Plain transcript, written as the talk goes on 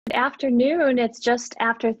Good afternoon. It's just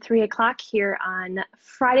after 3 o'clock here on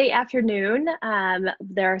Friday afternoon.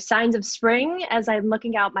 There are signs of spring as I'm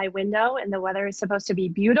looking out my window, and the weather is supposed to be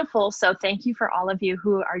beautiful. So thank you for all of you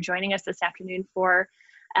who are joining us this afternoon for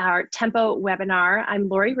our Tempo webinar. I'm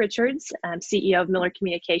Lori Richards, CEO of Miller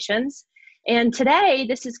Communications. And today,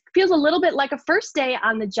 feels a little bit like a first day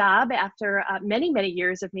on the job after many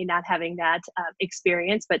years of me not having that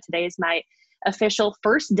experience, but today is my official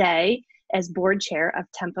first day as board chair of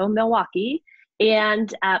Tempo Milwaukee.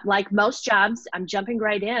 And like most jobs, I'm jumping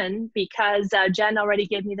right in because Jen already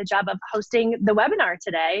gave me the job of hosting the webinar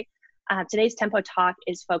today. Today's Tempo Talk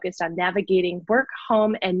is focused on navigating work,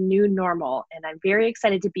 home, and new normal. And I'm very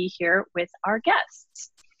excited to be here with our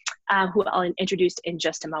guests, who I'll introduce in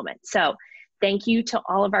just a moment. So thank you to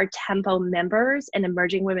all of our Tempo members and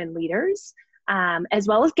emerging women leaders, as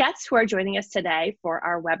well as guests who are joining us today for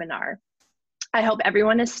our webinar. I hope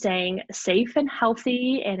everyone is staying safe and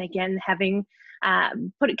healthy, and again, coming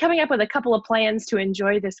up with a couple of plans to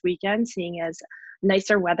enjoy this weekend, seeing as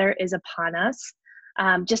nicer weather is upon us.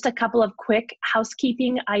 Just a couple of quick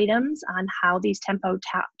housekeeping items on how these Tempo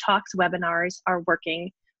Talks webinars are working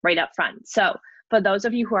right up front. So for those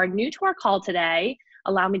of you who are new to our call today,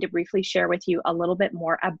 allow me to briefly share with you a little bit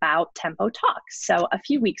more about Tempo Talks. So a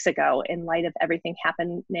few weeks ago, in light of everything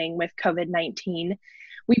happening with COVID-19,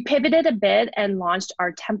 we pivoted a bit and launched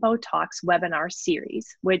our Tempo Talks webinar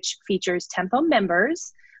series, which features Tempo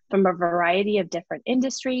members from a variety of different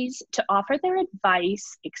industries to offer their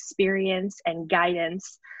advice, experience, and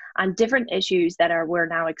guidance on different issues that we're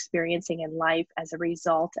now experiencing in life as a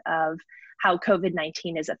result of how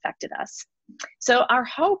COVID-19 has affected us. So our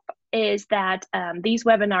hope is that these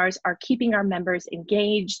webinars are keeping our members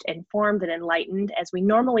engaged, informed, and enlightened as we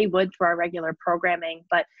normally would through our regular programming,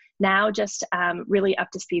 but now just really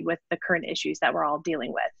up to speed with the current issues that we're all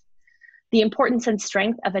dealing with. The importance and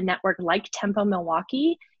strength of a network like Tempo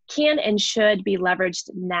Milwaukee can and should be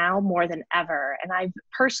leveraged now more than ever. And I've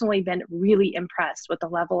personally been really impressed with the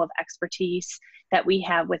level of expertise that we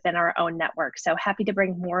have within our own network. So happy to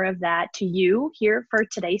bring more of that to you here for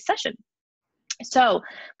today's session. So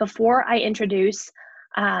before I introduce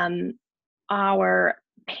our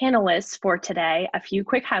panelists for today, a few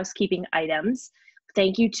quick housekeeping items.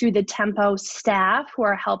 Thank you to the Tempo staff who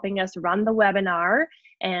are helping us run the webinar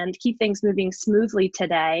and keep things moving smoothly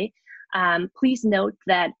today. Please note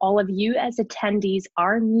that all of you as attendees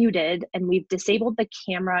are muted, and we've disabled the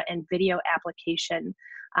camera and video application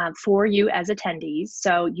for you as attendees.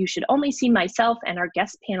 So you should only see myself and our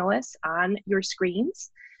guest panelists on your screens.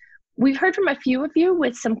 We've heard from a few of you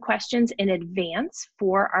with some questions in advance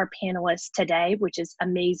for our panelists today, which is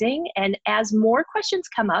amazing. And as more questions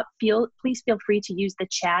come up, please feel free to use the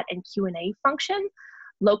chat and Q&A function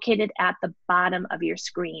located at the bottom of your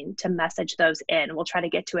screen to message those in. We'll try to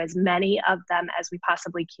get to as many of them as we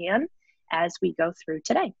possibly can as we go through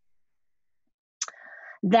today.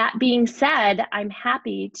 That being said, I'm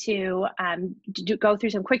happy to go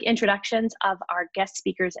through some quick introductions of our guest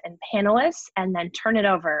speakers and panelists, and then turn it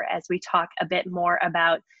over as we talk a bit more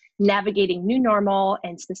about navigating new normal,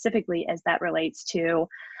 and specifically as that relates to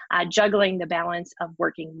juggling the balance of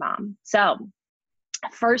working mom. So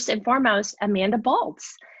first and foremost, Amanda Baltz.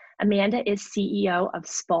 Amanda is CEO of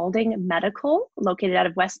Spaulding Medical, located out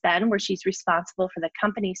of West Bend, where she's responsible for the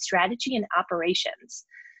company's strategy and operations.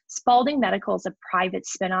 Spaulding Medical is a private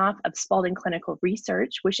spinoff of Spaulding Clinical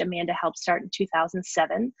Research, which Amanda helped start in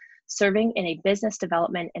 2007, serving in a business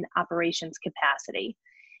development and operations capacity.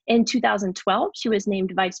 In 2012, she was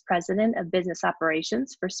named Vice President of Business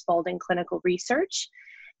Operations for Spaulding Clinical Research,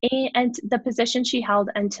 and the position she held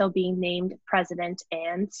until being named President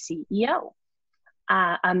and CEO.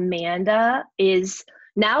 Amanda is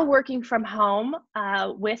now working from home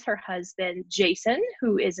with her husband, Jason,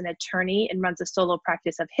 who is an attorney and runs a solo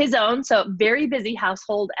practice of his own. So very busy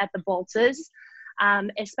household at the Baltzes,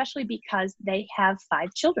 especially because they have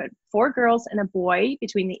 5 children, 4 girls and a boy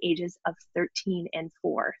between the ages of 13 and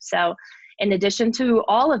 4. So in addition to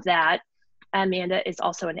all of that, Amanda is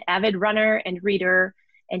also an avid runner and reader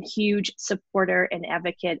and huge supporter and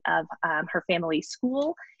advocate of her family's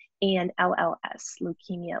school and LLS,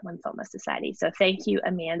 Leukemia Lymphoma Society. So thank you,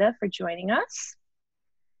 Amanda, for joining us.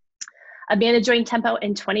 Amanda joined Tempo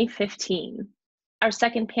in 2015. Our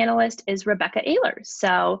second panelist is Rebecca Ehlers.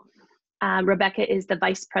 So Rebecca is the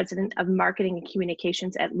Vice President of Marketing and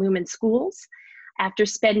Communications at Lumen Schools. After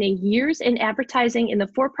spending years in advertising in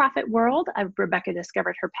the for-profit world, Rebecca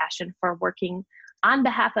discovered her passion for working on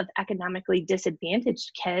behalf of economically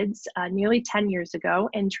disadvantaged kids nearly 10 years ago,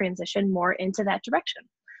 and transitioned more into that direction.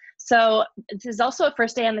 So this is also a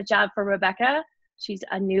first day on the job for Rebecca. She's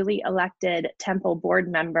a newly elected Temple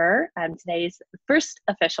board member. Today's the first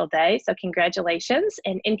official day, so congratulations,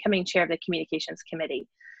 and incoming chair of the communications committee.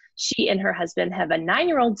 She and her husband have a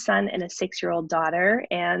 9-year-old son and a 6-year-old daughter,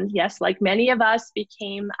 and yes, like many of us,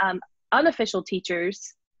 became unofficial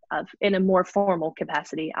teachers in a more formal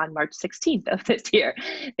capacity on March 16th of this year.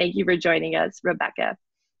 Thank you for joining us, Rebecca.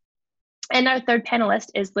 And our third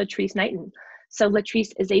panelist is Latrice Knighton. So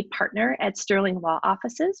Latrice is a partner at Sterling Law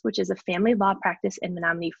Offices, which is a family law practice in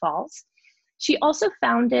Menomonee Falls. She also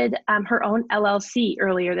founded her own LLC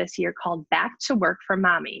earlier this year called Back to Work for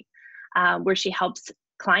Mommy, where she helps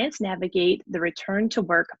clients navigate the return to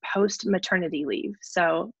work post-maternity leave.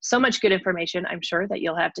 So much good information, I'm sure, that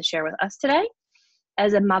you'll have to share with us today.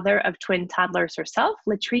 As a mother of twin toddlers herself,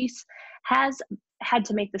 Latrice has had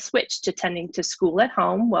to make the switch to tending to school at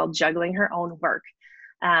home while juggling her own work.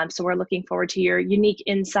 So we're looking forward to your unique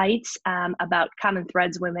insights about common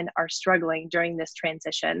threads women are struggling during this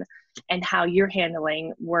transition and how you're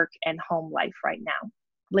handling work and home life right now.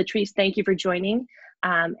 Latrice, thank you for joining.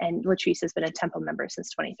 And Latrice has been a Temple member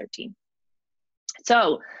since 2013.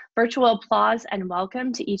 So virtual applause and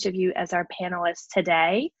welcome to each of you as our panelists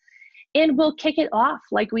today. And we'll kick it off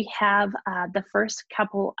like we have the first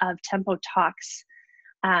couple of Tempo Talks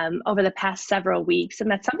over the past several weeks.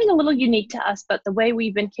 And that's something a little unique to us, but the way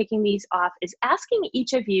we've been kicking these off is asking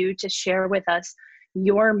each of you to share with us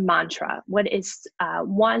your mantra. What is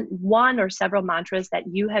one or several mantras that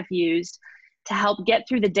you have used to help get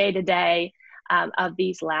through the day-to-day of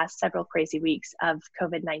these last several crazy weeks of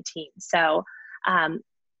COVID-19? So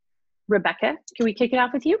Rebecca, can we kick it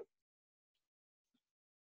off with you?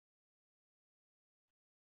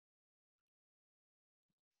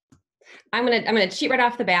 I'm gonna cheat right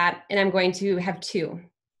off the bat, and I'm going to have two,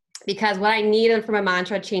 because what I need from a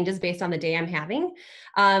mantra changes based on the day I'm having.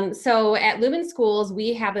 So at Lumen Schools,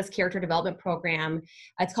 we have this character development program.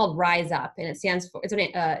 It's called Rise Up, and it stands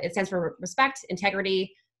for respect,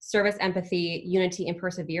 integrity, service, empathy, unity, and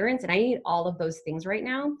perseverance. And I need all of those things right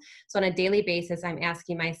now. So on a daily basis, I'm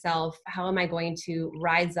asking myself, how am I going to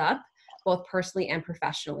rise up, both personally and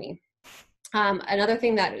professionally? Another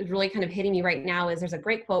thing that is really kind of hitting me right now is there's a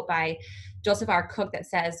great quote by Joseph R. Cook that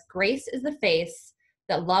says, "Grace is the face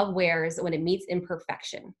that love wears when it meets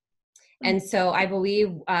imperfection." And so I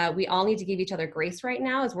believe we all need to give each other grace right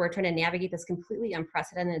now as we're trying to navigate this completely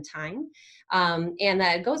unprecedented time. And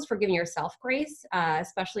that goes for giving yourself grace,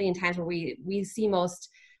 especially in times where we see most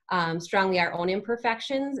strongly our own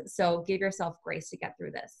imperfections. So give yourself grace to get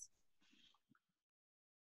through this.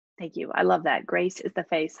 Thank you. I love that. Grace is the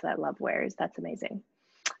face that love wears. That's amazing.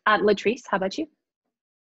 Latrice, how about you?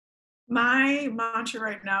 My mantra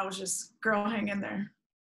right now is just, girl, hang in there.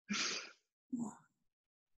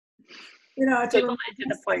 You know, to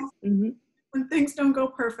the point. When things don't go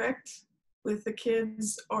perfect with the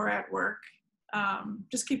kids or at work,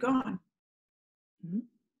 just keep going.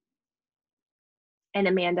 And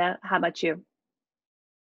Amanda, how about you?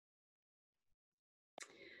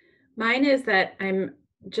 Mine is that I'm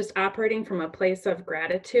just operating from a place of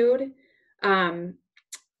gratitude.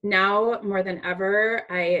 Now more than ever,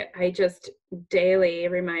 I just daily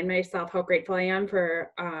remind myself how grateful I am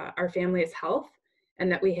for our family's health,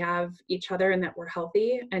 and that we have each other, and that we're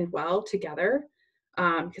healthy and well together.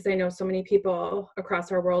 Because I know so many people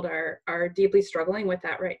across our world are deeply struggling with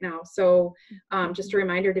that right now. So just a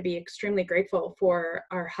reminder to be extremely grateful for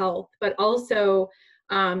our health, but also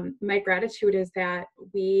my gratitude is that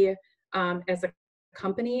we as a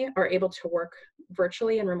company are able to work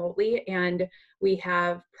virtually and remotely, and we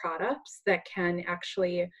have products that can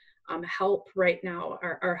actually help right now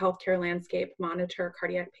our healthcare landscape monitor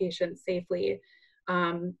cardiac patients safely.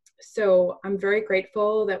 So I'm very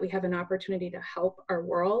grateful that we have an opportunity to help our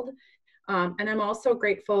world. And I'm also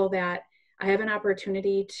grateful that I have an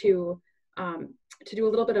opportunity to do a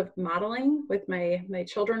little bit of modeling with my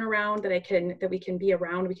children around, that we can be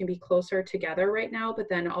around, we can be closer together right now, but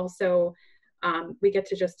then also we get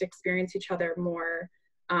to just experience each other more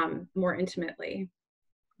intimately.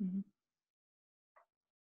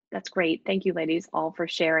 That's great. Thank you, ladies, all for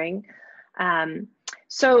sharing.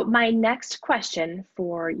 So my next question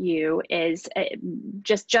for you is,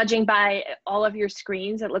 just judging by all of your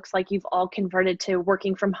screens, it looks like you've all converted to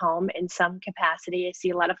working from home in some capacity. I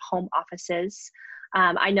see a lot of home offices.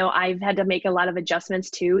 I know I've had to make a lot of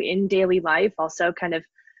adjustments too in daily life, also kind of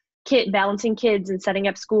balancing kids and setting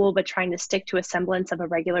up school, but trying to stick to a semblance of a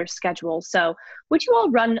regular schedule. So would you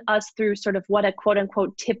all run us through sort of what a quote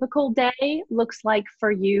unquote typical day looks like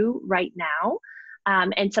for you right now?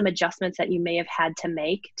 And some adjustments that you may have had to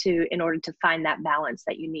make in order to find that balance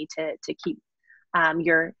that you need to keep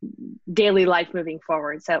your daily life moving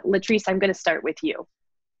forward. So Latrice, I'm going to start with you.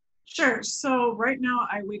 Sure. So right now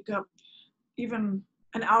I wake up even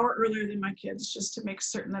an hour earlier than my kids, just to make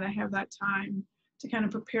certain that I have that time to kind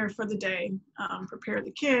of prepare for the day, prepare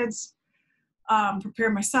the kids, prepare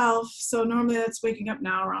myself. So normally that's waking up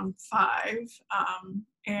now around 5,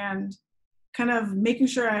 and kind of making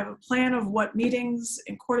sure I have a plan of what meetings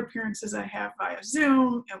and court appearances I have via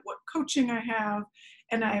Zoom and what coaching I have.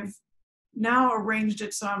 And I've now arranged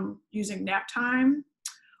it so I'm using nap time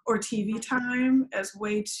or TV time as a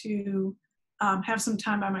way to have some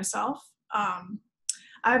time by myself.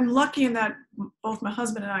 I'm lucky in that both my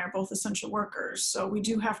husband and I are both essential workers, so we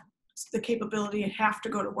do have the capability and have to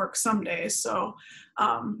go to work some days. So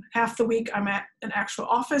half the week I'm at an actual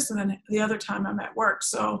office, and then the other time I'm at work.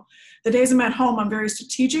 So the days I'm at home, I'm very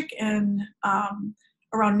strategic, and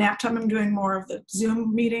around nap time I'm doing more of the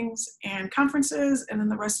Zoom meetings and conferences, and then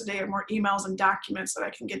the rest of the day are more emails and documents that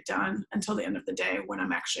I can get done until the end of the day when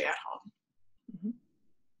I'm actually at home. Mm-hmm.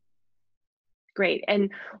 Great. And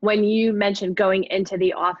when you mentioned going into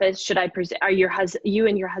the office, should I are you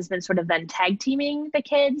and your husband sort of then tag teaming the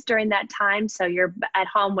kids during that time? So you're at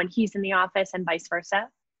home when he's in the office and vice versa?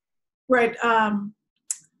 Right.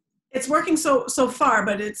 It's working so far,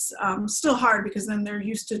 but it's still hard because then they're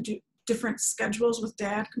used to different schedules with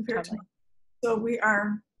dad compared to me. So we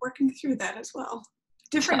are working through that as well.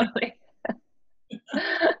 Different. Totally.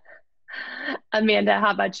 Amanda,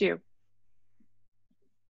 how about you?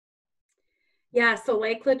 Yeah, so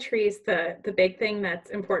like Latrice, the big thing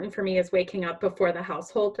that's important for me is waking up before the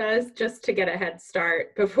household does, just to get a head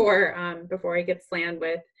start before I get slammed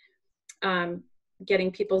with getting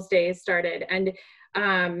people's days started. And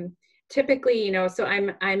typically, you know, so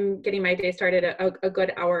I'm getting my day started a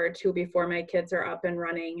good hour or two before my kids are up and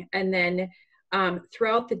running, and then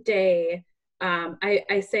throughout the day,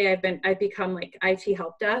 I say I've become like IT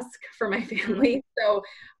help desk for my family. So,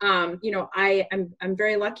 you know, I'm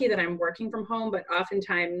very lucky that I'm working from home, but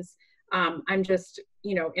oftentimes I'm just,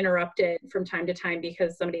 you know, interrupted from time to time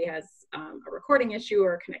because somebody has a recording issue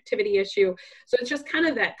or a connectivity issue. So it's just kind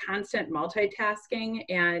of that constant multitasking.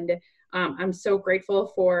 And I'm so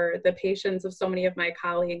grateful for the patience of so many of my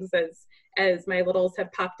colleagues as my littles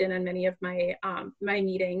have popped in on many of my my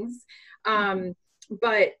meetings.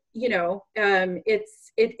 But you know,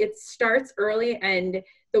 it starts early, and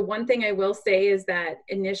the one thing I will say is that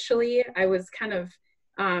initially I was kind of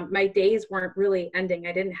my days weren't really ending.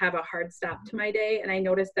 I didn't have a hard stop to my day, and I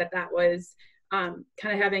noticed that was kind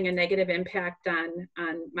of having a negative impact on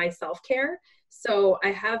my self-care. So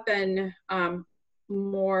I have been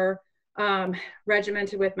more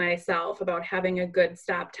regimented with myself about having a good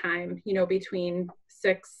stop time, you know, between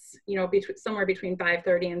 6, you know, somewhere between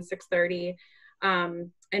 5:30 and 6:30.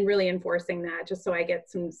 And really enforcing that just so I get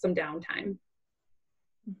some downtime.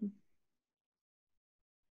 Mm-hmm.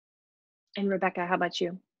 And Rebecca, how about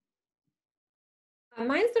you?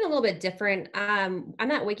 Mine's been a little bit different. I'm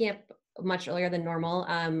not waking up much earlier than normal.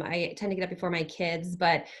 I tend to get up before my kids,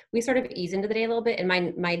 but we sort of ease into the day a little bit,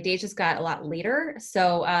 and my days just got a lot later.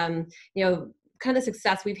 So, you know, kind of the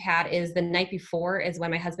success we've had is the night before is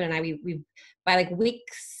when my husband and I, we by like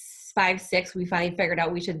weeks 5, 6, we finally figured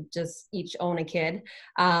out we should just each own a kid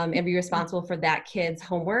and be responsible for that kid's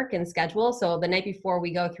homework and schedule. So the night before,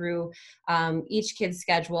 we go through each kid's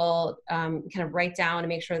schedule, kind of write down and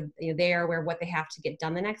make sure, you know, they are aware of what they have to get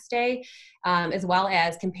done the next day, as well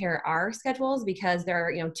as compare our schedules, because there are,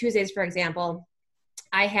 you know, Tuesdays, for example,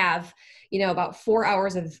 I have, you know, about 4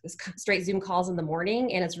 hours of straight Zoom calls in the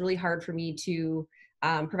morning, and it's really hard for me to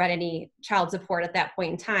provide any child support at that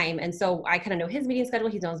point in time. And so I kind of know his meeting schedule,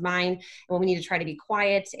 he knows mine, and when we need to try to be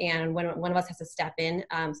quiet and when one of us has to step in.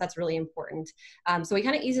 So that's really important. So we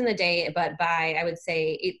kind of ease in the day, but by, I would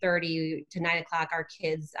say 8:30 to 9 o'clock, our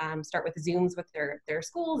kids start with Zooms with their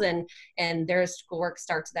schools, and their schoolwork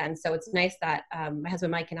starts then. So it's nice that my husband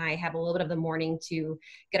Mike and I have a little bit of the morning to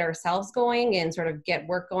get ourselves going and sort of get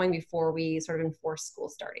work going before we sort of enforce school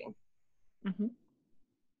starting. Mm-hmm.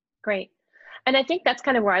 Great. And I think that's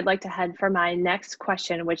kind of where I'd like to head for my next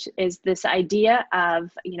question, which is this idea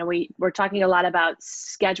of, you know, we're talking a lot about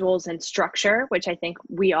schedules and structure, which I think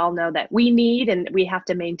we all know that we need and we have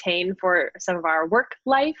to maintain for some of our work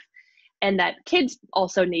life, and that kids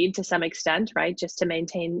also need to some extent, right? Just to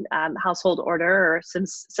maintain household order or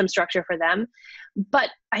some structure for them.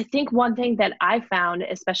 But I think one thing that I found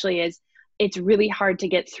especially is it's really hard to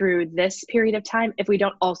get through this period of time if we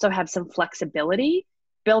don't also have some flexibility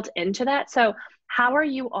built into that. So how are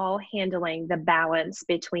you all handling the balance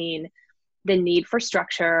between the need for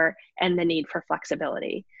structure and the need for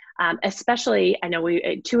flexibility? Especially, I know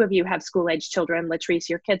two of you have school-age children. Latrice,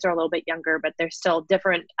 your kids are a little bit younger, but there's still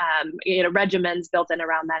different, regimens built in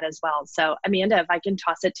around that as well. So Amanda, if I can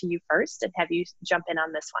toss it to you first and have you jump in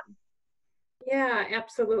on this one. Yeah,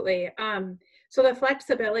 absolutely. So the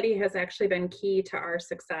flexibility has actually been key to our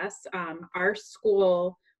success. Our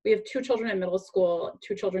school, we have 2 children in middle school,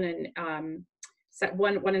 2 children in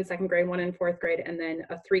one in 2nd grade, 1 in 4th grade, and then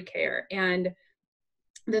a 3K-er. And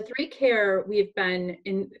the 3K-er, we've been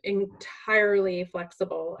entirely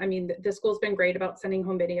flexible. I mean, the school's been great about sending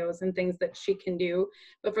home videos and things that she can do,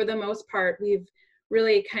 but for the most part, we've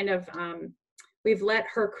really kind of we've let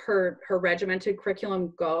her regimented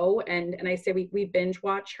curriculum go, and I say we binge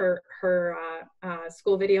watch her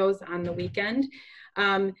school videos on the weekend.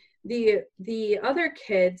 The other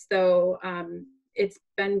kids, though, it's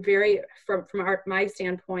been very, from my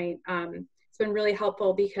standpoint, it's been really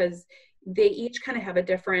helpful because they each kind of have a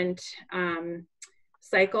different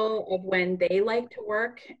cycle of when they like to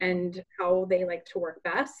work and how they like to work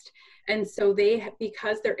best. And so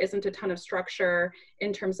because there isn't a ton of structure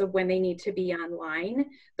in terms of when they need to be online,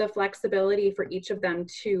 the flexibility for each of them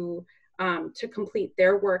to complete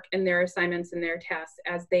their work and their assignments and their tasks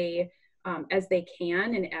as they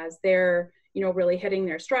can, and as they're really hitting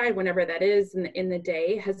their stride, whenever that is in the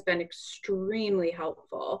day, has been extremely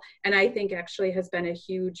helpful. And I think actually has been a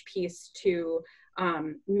huge piece to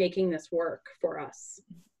making this work for us.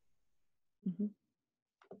 Mm-hmm.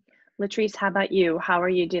 Latrice, how about you? How are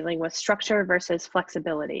you dealing with structure versus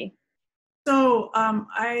flexibility? So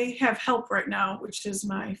I have help right now, which is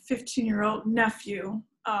my 15-year-old nephew.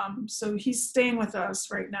 So he's staying with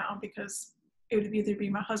us right now because it would either be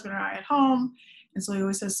my husband or I at home. And so he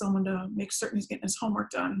always has someone to make certain he's getting his homework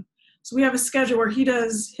done. So we have a schedule where he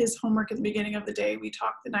does his homework at the beginning of the day. We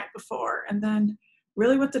talk the night before. And then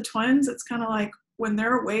really with the twins, it's kind of like when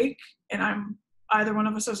they're awake and either one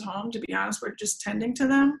of us is home, to be honest, we're just tending to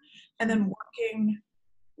them and then working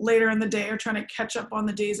later in the day or trying to catch up on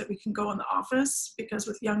the days that we can go in the office, because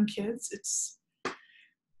with young kids, it's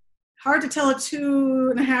hard to tell a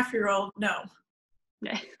 2.5-year-old no.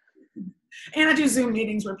 And I do Zoom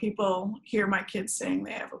meetings where people hear my kids saying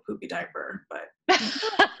they have a poopy diaper, but.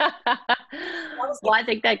 Well, I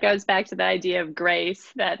think that goes back to the idea of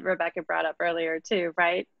grace that Rebecca brought up earlier too,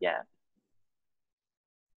 right? Yeah.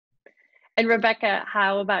 And Rebecca,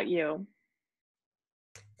 how about you?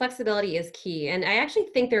 Flexibility is key. And I actually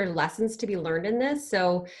think there are lessons to be learned in this.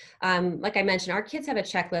 So like I mentioned, our kids have a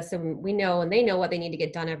checklist and we know, and they know what they need to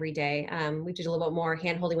get done every day. We did a little bit more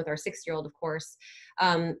hand-holding with our 6-year-old, of course.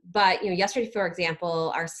 But yesterday, for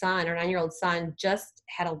example, our 9-year-old son just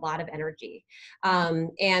had a lot of energy.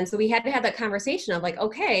 And so we had to have that conversation of like,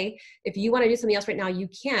 okay, if you want to do something else right now, you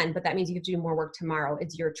can, but that means you have to do more work tomorrow.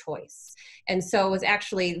 It's your choice. And so it was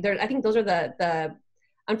actually there. I think those are the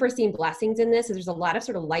unforeseen blessings in this. Is there's a lot of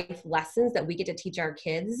sort of life lessons that we get to teach our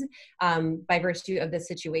kids by virtue of this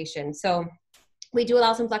situation. So we do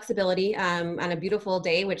allow some flexibility on a beautiful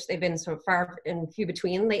day, which they've been sort of far and few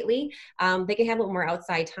between lately. They can have a little more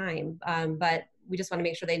outside time, but we just want to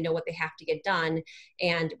make sure they know what they have to get done.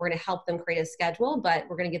 And we're going to help them create a schedule, but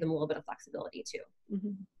we're going to give them a little bit of flexibility too.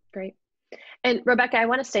 Mm-hmm. Great. And Rebecca, I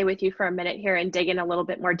want to stay with you for a minute here and dig in a little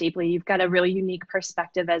bit more deeply. You've got a really unique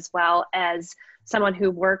perspective as well as someone who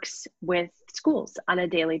works with schools on a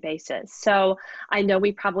daily basis. So I know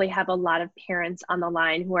we probably have a lot of parents on the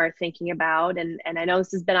line who are thinking about, and I know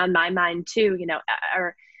this has been on my mind too,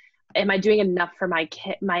 am I doing enough for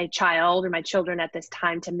my child or my children at this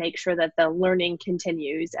time to make sure that the learning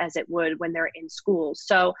continues as it would when they're in school?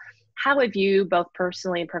 So how have you both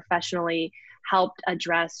personally and professionally helped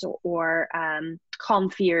address or calm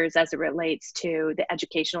fears as it relates to the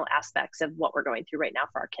educational aspects of what we're going through right now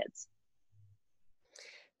for our kids?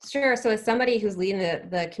 Sure. So as somebody who's leading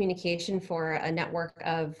the communication for a network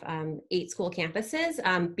of 8 school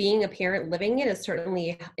campuses, being a parent living it is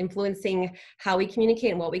certainly influencing how we communicate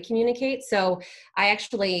and what we communicate. So I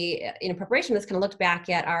actually, in preparation, this kind of looked back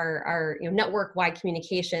at our network-wide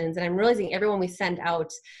communications, and I'm realizing everyone we send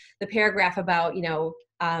out the paragraph about,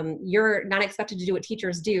 you're not expected to do what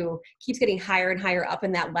teachers do keeps getting higher and higher up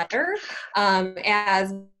in that letter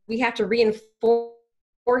as we have to reinforce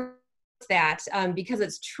that because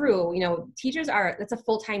it's true, teachers that's a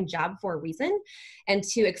full-time job for a reason, and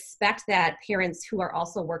to expect that parents who are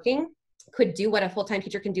also working could do what a full-time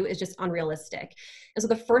teacher can do is just unrealistic. And so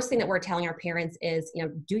the first thing that we're telling our parents is,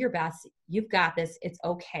 do your best. You've got this. It's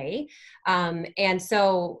okay. And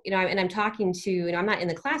so, and I'm talking to, I'm not in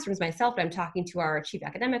the classrooms myself, but I'm talking to our chief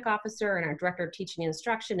academic officer and our director of teaching and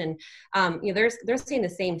instruction. And, they're saying the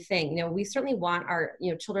same thing. We certainly want our,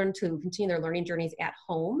 children to continue their learning journeys at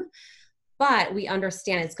home. but we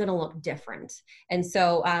understand it's going to look different. And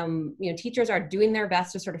so, teachers are doing their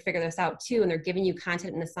best to sort of figure this out too, and they're giving you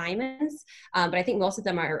content and assignments. But I think most of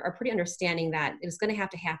them are pretty understanding that it's going to have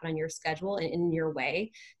to happen on your schedule and in your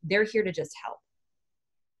way. They're here to just help.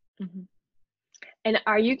 Mm-hmm. And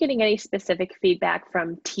are you getting any specific feedback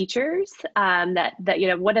from teachers that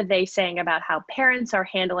what are they saying about how parents are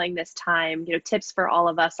handling this time? Tips for all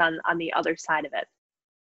of us on the other side of it.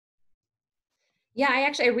 Yeah,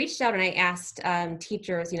 I reached out and I asked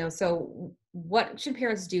teachers, so what should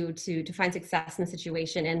parents do to find success in the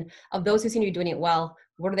situation? And of those who seem to be doing it well,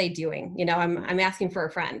 what are they doing? I'm asking for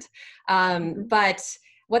a friend. But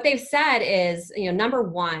what they've said is, number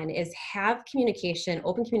one is have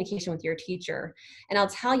open communication with your teacher. And I'll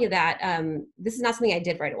tell you that this is not something I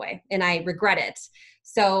did right away, and I regret it.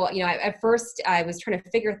 So, at first I was trying to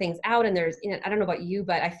figure things out, and there's, I don't know about you,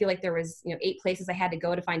 but I feel like there was, 8 places I had to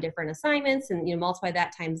go to find different assignments, and, multiply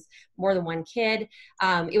that times more than one kid.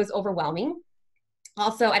 It was overwhelming.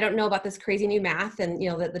 Also, I don't know about this crazy new math and,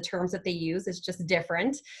 the terms that they use is just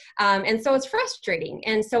different. And so it's frustrating.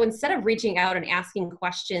 And so instead of reaching out and asking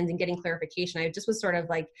questions and getting clarification, I just was sort of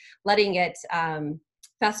like letting it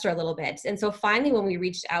fester a little bit. And so finally, when we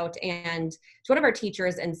reached out and to one of our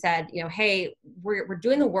teachers and said, hey, we're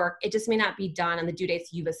doing the work, it just may not be done on the due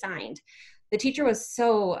dates you've assigned. The teacher was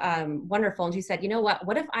so wonderful. And she said,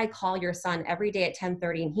 what if I call your son every day at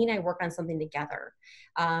 10:30 and he and I work on something together?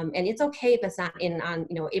 And it's okay if it's not on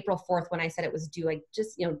April 4th when I said it was due, like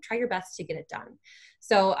just, try your best to get it done.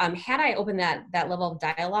 So had I opened that level of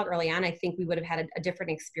dialogue early on, I think we would have had a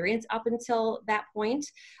different experience up until that point.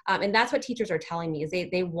 And that's what teachers are telling me is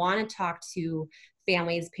they want to talk to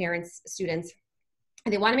families, parents, students.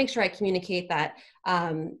 And they want to make sure I communicate that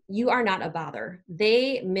you are not a bother.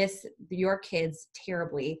 They miss your kids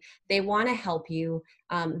terribly. They want to help you.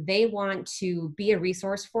 They want to be a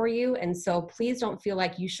resource for you. And so please don't feel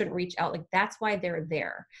like you shouldn't reach out. Like that's why they're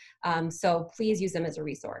there. So please use them as a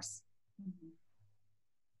resource.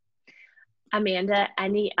 Amanda,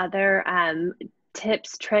 any other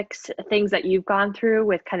tips, tricks, things that you've gone through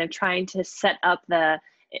with kind of trying to set up the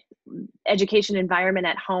education environment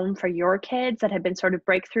at home for your kids that have been sort of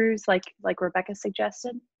breakthroughs like Rebecca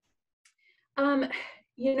suggested?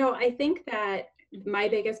 I think that my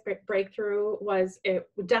biggest breakthrough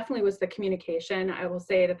definitely was the communication. I will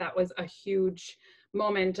say that was a huge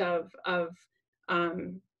moment of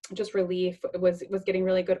just relief. It was getting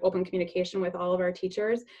really good open communication with all of our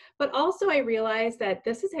teachers. But also I realized that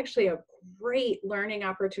this is actually a great learning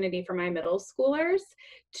opportunity for my middle schoolers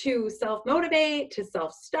to self-motivate, to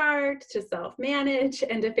self-start, to self-manage,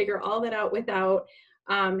 and to figure all that out without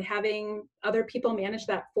having other people manage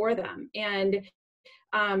that for them. And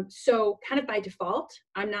so kind of by default,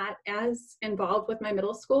 I'm not as involved with my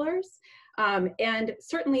middle schoolers. And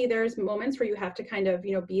certainly there's moments where you have to kind of,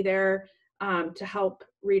 be there to help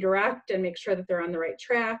redirect and make sure that they're on the right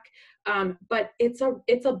track. But it's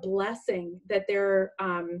a blessing that they're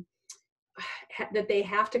that they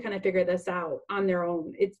have to kind of figure this out on their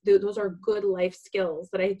own. Those are good life skills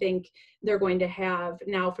that I think they're going to have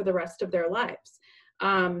now for the rest of their lives.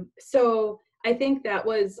 So I think that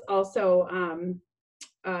was also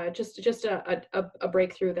just a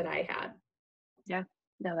breakthrough that I had. Yeah,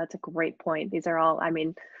 no, that's a great point. These are all,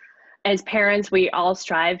 as parents, we all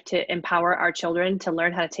strive to empower our children to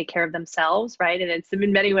learn how to take care of themselves, right? And it's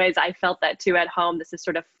in many ways, I felt that too at home. This is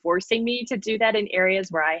sort of forcing me to do that in areas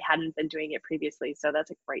where I hadn't been doing it previously. So that's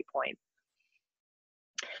a great point.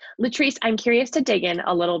 Latrice, I'm curious to dig in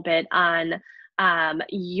a little bit on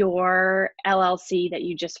your LLC that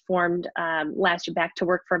you just formed last year, Back to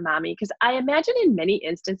Work for Mommy, because I imagine in many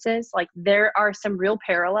instances, like there are some real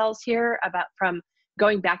parallels here from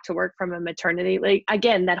going back to work from a maternity. Like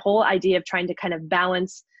again, that whole idea of trying to kind of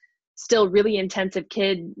balance still really intensive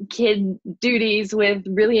kid duties with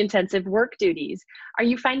really intensive work duties. Are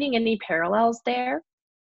you finding any parallels there?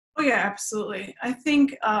 Oh yeah, absolutely. I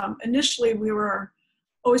think initially we were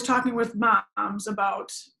always talking with moms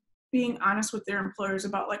about being honest with their employers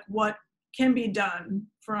about like what can be done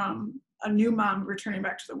from a new mom returning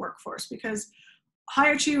back to the workforce, because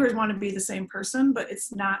high achievers want to be the same person, but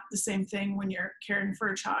it's not the same thing when you're caring for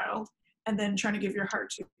a child and then trying to give your heart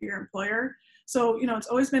to your employer. So, it's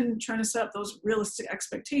always been trying to set up those realistic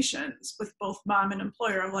expectations with both mom and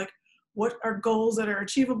employer of like, what are goals that are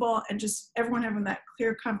achievable, and just everyone having that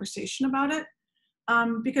clear conversation about it.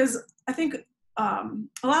 Because I think a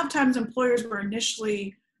lot of times employers were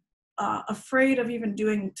initially afraid of even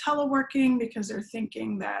doing teleworking because they're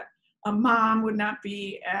thinking that a mom would not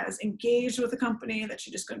be as engaged with the company, that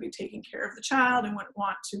she's just going to be taking care of the child and wouldn't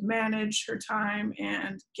want to manage her time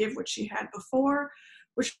and give what she had before.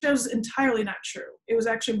 which was entirely not true. It was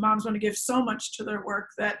actually moms want to give so much to their work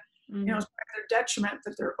that, you know, it's their detriment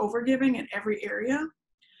that they're overgiving in every area.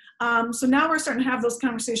 So now we're starting to have those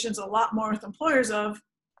conversations a lot more with employers of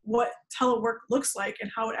what telework looks like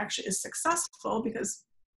and how it actually is successful, because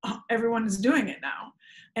everyone is doing it now,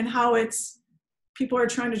 and how people are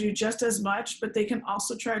trying to do just as much, but they can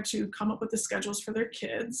also try to come up with the schedules for their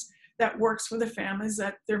kids that works for the families,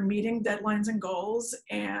 that they're meeting deadlines and goals,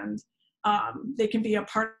 and they can be a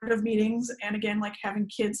part of meetings. And again, like having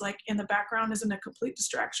kids like in the background isn't a complete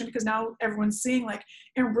distraction, because now everyone's seeing like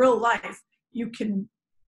in real life, you can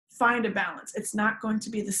find a balance. It's not going to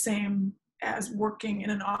be the same as working in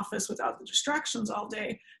an office without the distractions all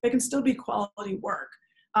day. They can still be quality work.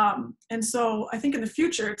 And so I think in the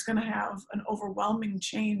future, it's going to have an overwhelming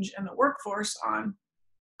change in the workforce on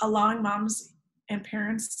allowing moms and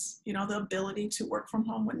parents, you know, the ability to work from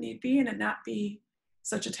home when need be, and it not be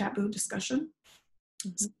such a taboo discussion.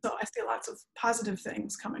 So I see lots of positive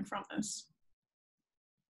things coming from this.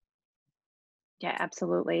 Yeah,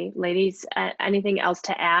 absolutely. Ladies, anything else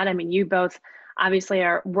to add? I mean, you both obviously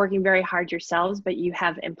are working very hard yourselves, but you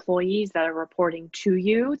have employees that are reporting to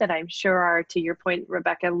you that I'm sure are, to your point,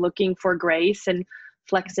 Rebecca, looking for grace and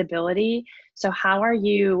flexibility. So how are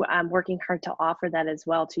you working hard to offer that as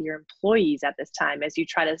well to your employees at this time as you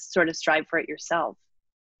try to sort of strive for it yourself?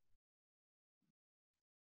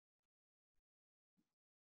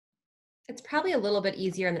 It's probably a little bit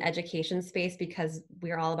easier in the education space because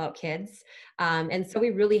we're all about kids. And so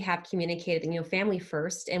we really have communicated, you know, family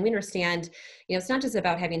first. And we understand, you know, it's not just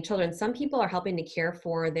about having children. Some people are helping to care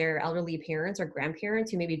for their elderly parents or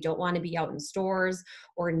grandparents who maybe don't want to be out in stores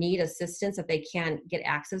or need assistance that they can't get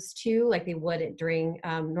access to like they would during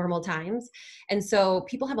normal times. And so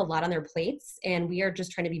people have a lot on their plates, and we are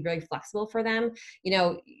just trying to be very flexible for them. You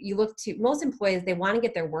know, you look to most employees, they want to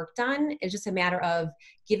get their work done. It's just a matter of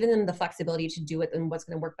giving them the flexibility to do it and what's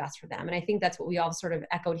going to work best for them. And I think that's what we all sort of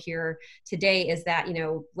echoed here today, is that, you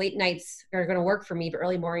know, late nights are going to work for me, but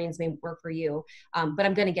early mornings may work for you, but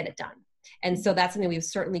I'm going to get it done. And so that's something we've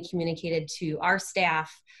certainly communicated to our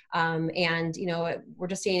staff. And, you know, we're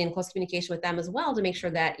just staying in close communication with them as well to make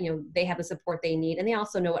sure that, you know, they have the support they need, and they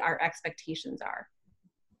also know what our expectations are.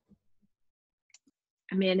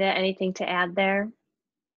 Amanda, anything to add there?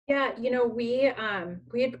 Yeah, you know, we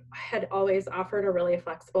had always offered a really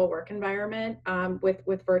flexible work environment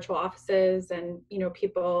with virtual offices, and you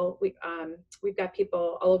know, we've got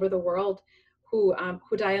people all over the world who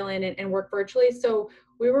dial in and work virtually. So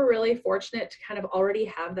we were really fortunate to kind of already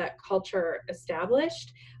have that culture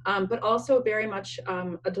established, but also very much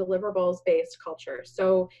a deliverables based culture.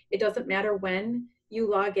 So it doesn't matter when you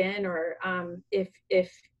log in, or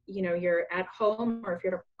if you know, you're at home or if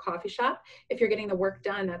you're at a coffee shop, if you're getting the work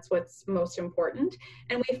done, that's what's most important.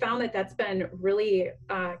 And we found that that's been really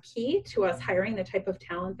key to us hiring the type of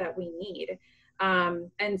talent that we need.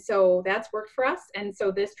 And so that's worked for us. And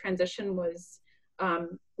so this transition was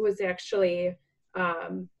actually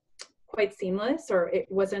quite seamless, or it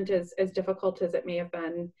wasn't as difficult as it may have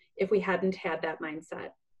been if we hadn't had that mindset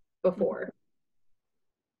before.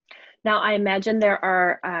 Now, I imagine there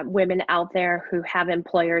are women out there who have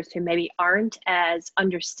employers who maybe aren't as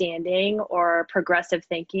understanding or progressive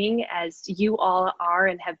thinking as you all are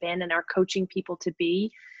and have been and are coaching people to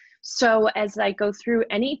be. So as I go through,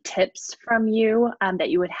 any tips from you that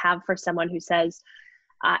you would have for someone who says,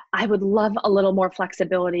 I would love a little more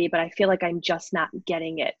flexibility, but I feel like I'm just not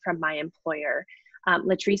getting it from my employer.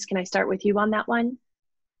 Latrice, can I start with you on that one?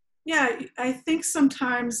 Yeah, I think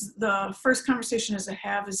sometimes the first conversation to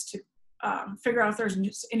have is to figure out if there's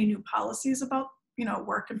any new policies about, you know,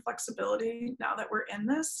 work and flexibility now that we're in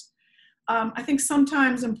this. I think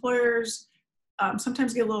sometimes employers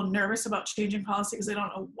sometimes get a little nervous about changing policy because they don't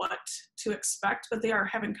know what to expect, but they are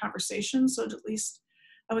having conversations. So at least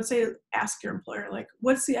I would say ask your employer, like,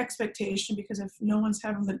 what's the expectation? Because if no one's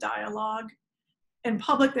having the dialogue in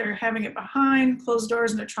public, they're having it behind closed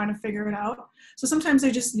doors and they're trying to figure it out. So sometimes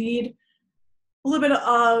they just need a little bit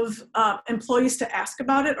of employees to ask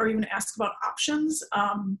about it, or even ask about options.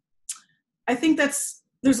 I think there's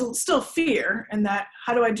still fear in that.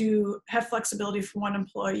 How do I have flexibility for one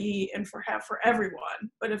employee and for everyone?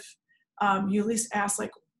 But if you at least ask,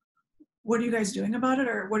 like, what are you guys doing about it,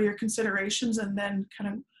 or what are your considerations, and then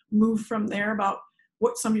kind of move from there about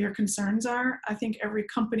what some of your concerns are. I think every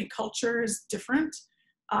company culture is different.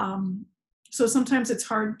 So sometimes it's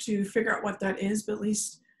hard to figure out what that is, but at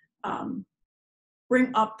least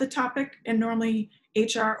bring up the topic. And normally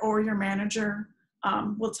HR or your manager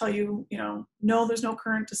will tell you, no, there's no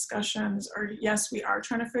current discussions, or yes, we are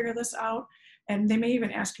trying to figure this out. And they may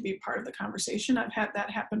even ask you to be part of the conversation. I've had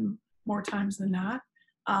that happen more times than not.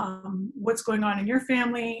 what's going on in your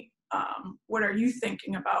family, what are you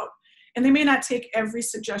thinking about? And they may not take every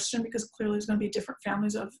suggestion, because clearly there's going to be different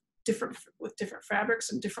families with different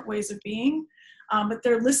fabrics and different ways of being, but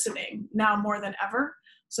they're listening now more than ever.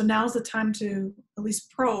 So now's the time to at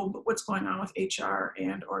least probe what's going on with HR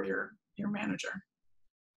and or your manager.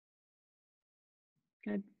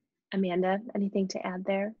 Good. Amanda, anything to add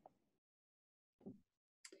there?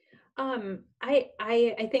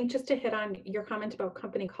 I think just to hit on your comment about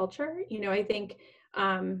company culture, I think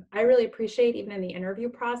I really appreciate even in the interview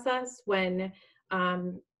process when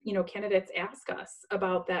candidates ask us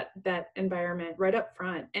about that environment right up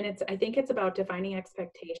front, and I think it's about defining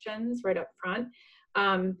expectations right up front,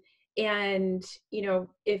 and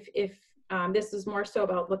if this is more so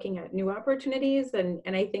about looking at new opportunities, and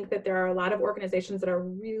I think that there are a lot of organizations that are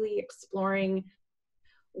really exploring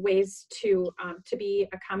ways to be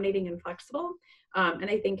accommodating and flexible, and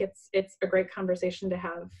I think it's a great conversation to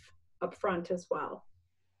have up front as well.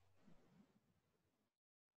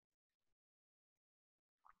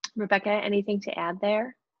 Rebecca, anything to add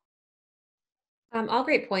there? All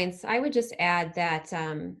great points. I would just add that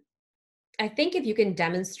I think if you can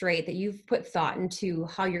demonstrate that you've put thought into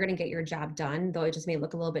how you're going to get your job done, though it just may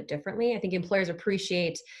look a little bit differently, I think employers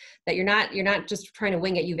appreciate that you're not just trying to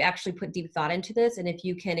wing it. You've actually put deep thought into this. And if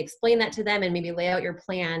you can explain that to them and maybe lay out your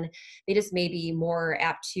plan, they just may be more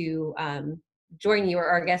apt to join you,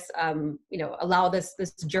 or I guess, allow this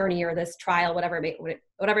journey or this trial, whatever it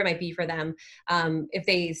might be for them, if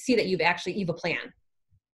they see that you've a plan.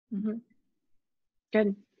 Mm-hmm.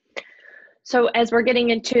 Good. So as we're getting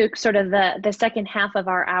into sort of the second half of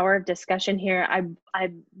our hour of discussion here, I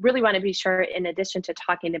really want to be sure, in addition to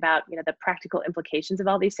talking about the practical implications of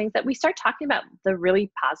all these things, that we start talking about the really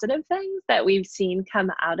positive things that we've seen come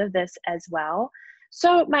out of this as well.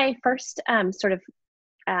 So my first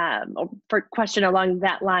question along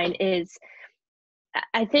that line is,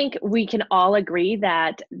 I think we can all agree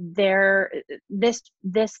that this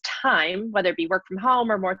time, whether it be work from home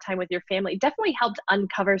or more time with your family, definitely helped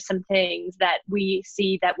uncover some things that we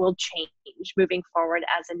see that will change moving forward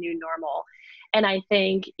as a new normal. And I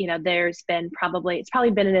think, it's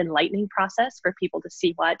probably been an enlightening process for people to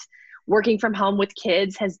see what working from home with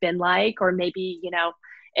kids has been like, or maybe,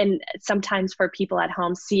 and sometimes for people at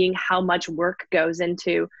home, seeing how much work goes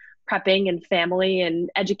into prepping and family and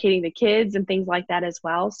educating the kids and things like that as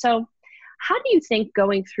well. So how do you think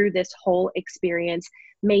going through this whole experience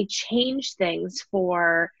may change things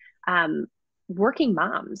for working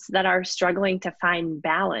moms that are struggling to find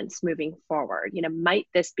balance moving forward? Might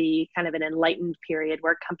this be kind of an enlightened period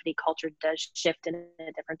where company culture does shift in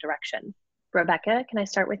a different direction? Rebecca, can I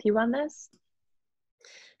start with you on this?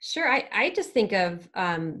 Sure. I just think of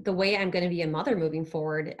the way I'm going to be a mother moving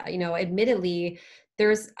forward. Admittedly,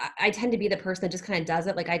 I tend to be the person that just kind of does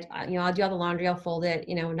it. Like I'll do all the laundry, I'll fold it,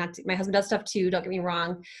 my husband does stuff too, don't get me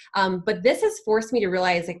wrong. But this has forced me to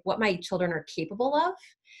realize what my children are capable of.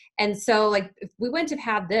 And so if we wouldn't have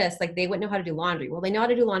had this, they wouldn't know how to do laundry. Well, they know how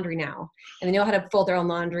to do laundry now, and they know how to fold their own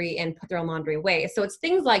laundry and put their own laundry away. So it's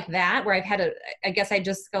things like that where I've had I guess I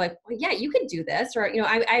just go well, yeah, you can do this. Or,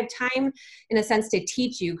 I have time in a sense to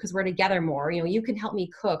teach you because we're together more, you can help me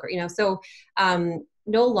cook, or, so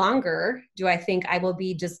no longer do I think I will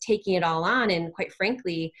be just taking it all on and, quite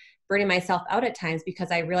frankly, burning myself out at times,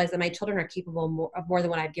 because I realize that my children are capable of more than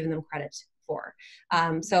what I've given them credit for.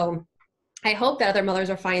 So I hope that other mothers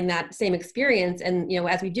are finding that same experience. And,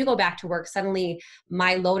 as we do go back to work, suddenly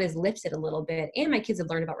my load is lifted a little bit and my kids have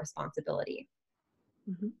learned about responsibility.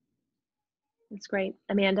 Mm-hmm. That's great.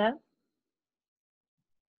 Amanda?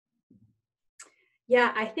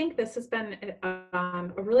 Yeah, I think this has been a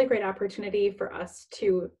really great opportunity for us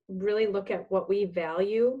to really look at what we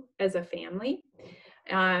value as a family.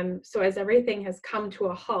 So as everything has come to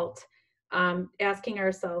a halt, asking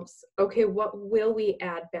ourselves, okay, what will we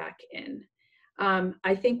add back in?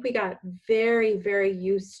 I think we got very, very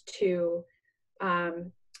used to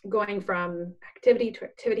going from activity to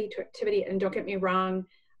activity to activity. And don't get me wrong,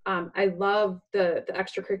 I love the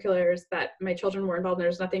extracurriculars that my children were involved in.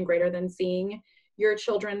 There's nothing greater than seeing your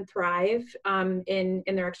children thrive in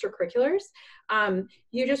their extracurriculars.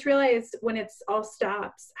 You just realize when it's all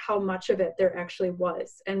stops how much of it there actually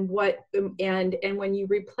was, and and when you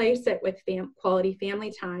replace it with quality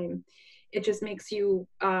family time, it just makes you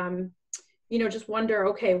just wonder,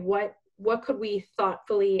 okay, what could we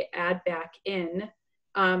thoughtfully add back in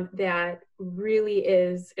that really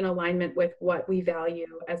is in alignment with what we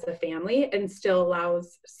value as a family, and still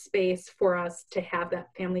allows space for us to have that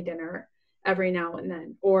family dinner every now and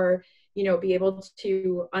then, or be able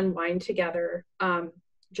to unwind together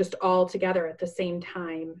just all together at the same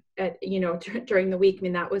time at, during the week. I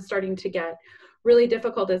mean, that was starting to get really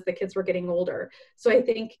difficult as the kids were getting older. So I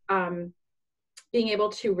think being able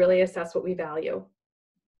to really assess what we value.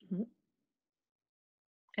 Mm-hmm.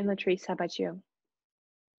 And Latrice, how about you?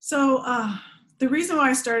 So the reason why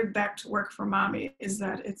I started Back to Work for Mommy is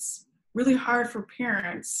that it's really hard for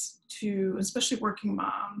parents to, especially working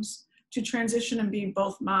moms, to transition and be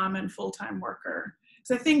both mom and full-time worker.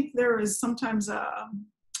 Because I think there is sometimes,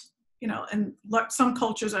 in some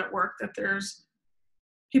cultures at work that there's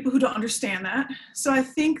people who don't understand that. So I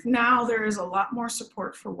think now there is a lot more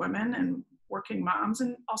support for women and working moms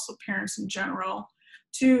and also parents in general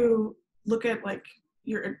to look at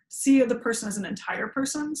see the person as an entire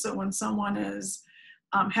person. So when someone is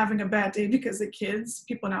having a bad day because the kids,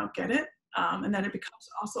 people now get it, and then it becomes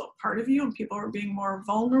also a part of you, and people are being more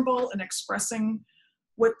vulnerable and expressing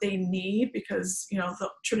what they need, because the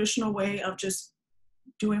traditional way of just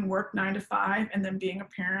doing work 9 to 5 and then being a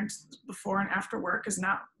parent before and after work is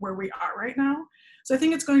not where we are right now. So I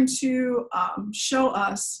think it's going to show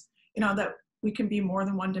us, that we can be more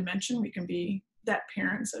than one dimension. We can be that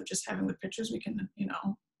parents of just having the pictures. We can,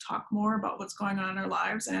 talk more about what's going on in our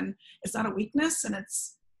lives, and it's not a weakness. And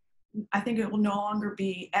I think it will no longer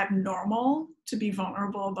be abnormal to be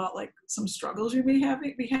vulnerable about some struggles you may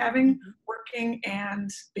be having working and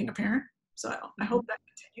being a parent. So I hope that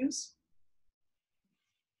continues.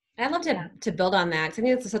 I'd love to build on that, because I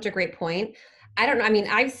think that's such a great point. I don't know. I mean,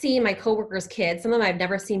 I've seen my coworkers' kids, some of them I've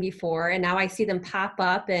never seen before, and now I see them pop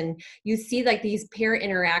up, and you see these parent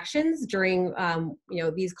interactions during,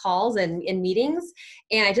 these calls and in meetings.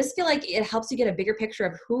 And I just feel like it helps you get a bigger picture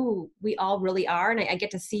of who we all really are. And I get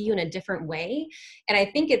to see you in a different way. And I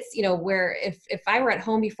think it's, where if I were at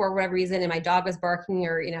home before, for whatever reason, and my dog was barking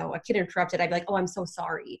or, a kid interrupted, I'd be like, oh, I'm so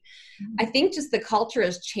sorry. Mm-hmm. I think just the culture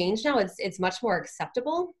has changed now. It's much more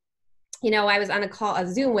acceptable. I was on a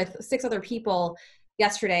Zoom with 6 other people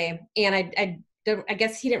yesterday, and I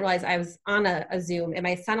guess he didn't realize I was on a Zoom, and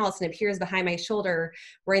my son all of a sudden appears behind my shoulder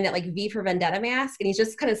wearing that V for Vendetta mask, and he's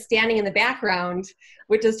just kind of standing in the background,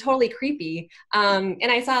 which is totally creepy. And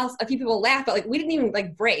I saw a few people laugh, but we didn't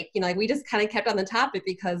even break, we just kind of kept on the topic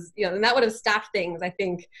because, and that would have stopped things, I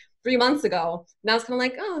think, 3 months ago. Now it's kind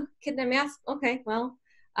of oh, kid in a mask. Okay, well.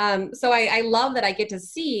 So I love that I get to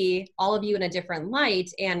see all of you in a different light,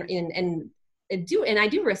 and I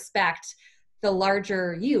do respect the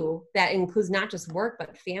larger you that includes not just work,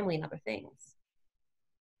 but family and other things.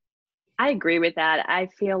 I agree with that. I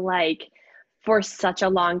feel like for such a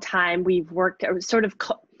long time, we've worked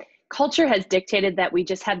culture has dictated that we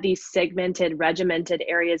just have these segmented, regimented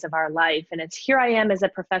areas of our life. And it's here I am as a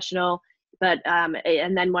professional, but,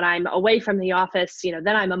 and then when I'm away from the office, then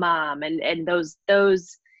I'm a mom, and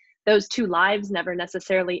those two lives never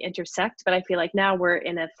necessarily intersect. But I feel like now we're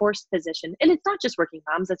in a forced position, and it's not just working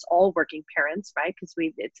moms, it's all working parents, right? Because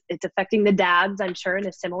it's affecting the dads, I'm sure, in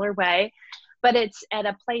a similar way. But it's at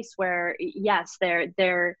a place where, yes,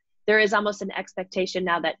 there is almost an expectation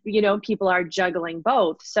now that, people are juggling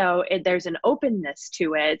both. So there's an openness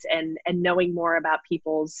to it, and knowing more about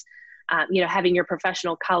people's, having your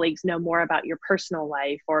professional colleagues know more about your personal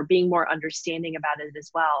life, or being more understanding about it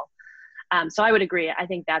as well. So I would agree. I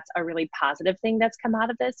think that's a really positive thing that's come out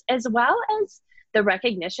of this, as well as the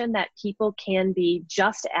recognition that people can be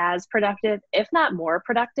just as productive, if not more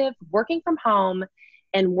productive, working from home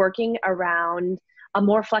and working around a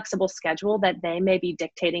more flexible schedule that they may be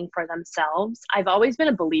dictating for themselves. I've always been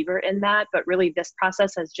a believer in that, but really this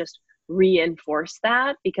process has just reinforced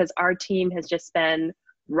that, because our team has just been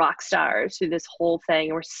rock stars through this whole thing.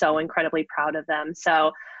 And we're so incredibly proud of them.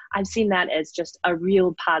 So I've seen that as just a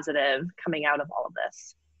real positive coming out of all of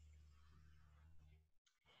this.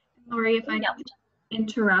 Lori, if I could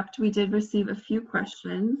interrupt, we did receive a few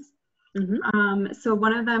questions. Mm-hmm. So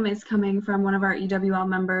one of them is coming from one of our EWL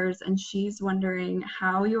members, and she's wondering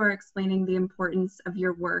how you are explaining the importance of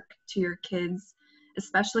your work to your kids,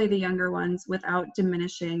 especially the younger ones, without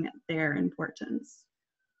diminishing their importance.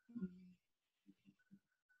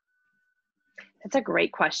 That's a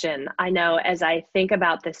great question. I know, as I think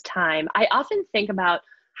about this time, I often think about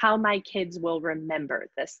how my kids will remember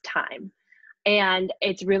this time. And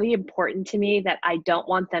it's really important to me that I don't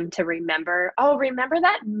want them to remember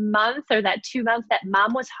that month or that 2 months that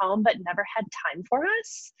mom was home but never had time for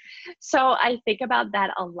us. So I think about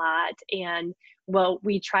that a lot. And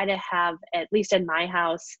we try to have, at least in my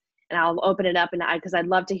house, and I'll open it up, and because I'd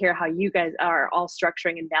love to hear how you guys are all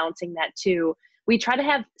structuring and balancing that too. We try to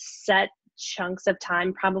have set chunks of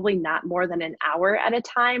time, probably not more than an hour at a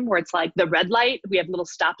time, where it's like the red light, we have little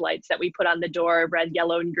stoplights that we put on the door, red,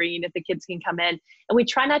 yellow, and green, if the kids can come in. And we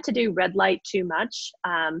try not to do red light too much,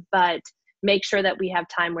 but make sure that we have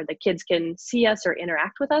time where the kids can see us or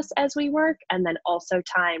interact with us as we work. And then also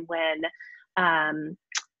time when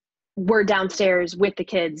we're downstairs with the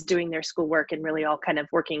kids doing their schoolwork and really all kind of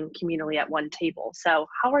working communally at one table. So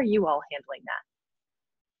how are you all handling that?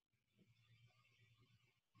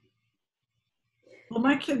 Well,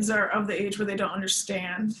 my kids are of the age where they don't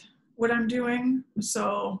understand what I'm doing.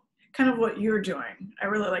 So kind of what you're doing. I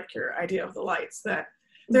really like your idea of the lights, that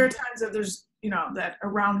there are times that there's, that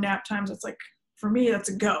around nap times, it's like, for me, that's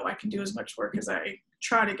a go. I can do as much work as I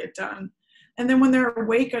try to get done. And then when they're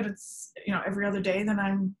awake and it's, every other day, then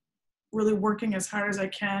I'm really working as hard as I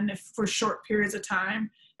can for short periods of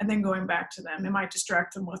time, and then going back to them. It might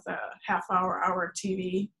distract them with a half hour of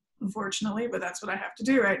TV, unfortunately, but that's what I have to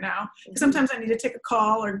do right now. Sometimes I need to take a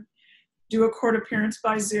call or do a court appearance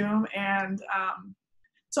by Zoom. And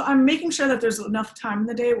so I'm making sure that there's enough time in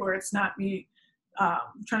the day where it's not me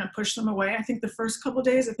trying to push them away. I think the first couple of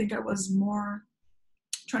days, I think I was more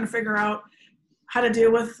trying to figure out how to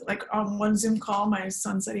deal with, like, on one Zoom call, my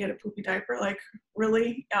son said he had a poopy diaper, like,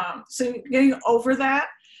 really? So getting over that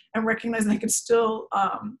and recognizing I can still,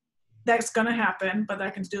 that's going to happen, but I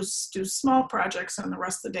can do small projects on the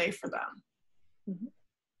rest of the day for them. Mm-hmm.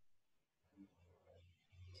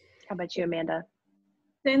 How about you, Amanda?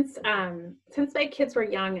 Since my kids were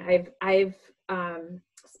young, I've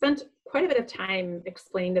spent quite a bit of time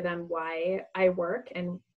explaining to them why I work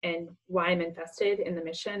and why I'm invested in the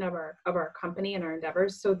mission of our company and our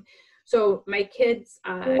endeavors. So my kids,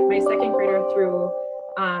 my second grader through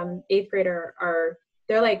eighth grader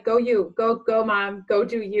they're like, go you, go mom, go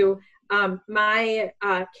do you. My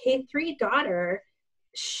K3 daughter,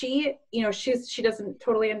 she doesn't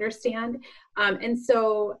totally understand. And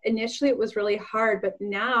so initially it was really hard, but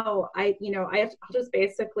now I'll just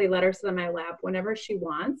basically let her sit on my lap whenever she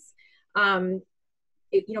wants.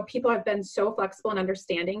 People have been so flexible and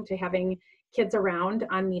understanding to having kids around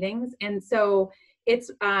on meetings. And so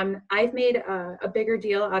it's, I've made a bigger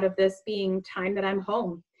deal out of this being time that I'm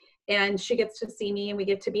home, and she gets to see me and we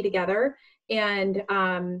get to be together. And,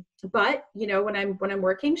 but when I'm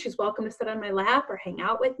working, she's welcome to sit on my lap or hang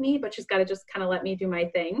out with me, but she's got to just kind of let me do my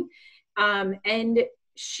thing. And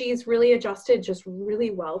she's really adjusted just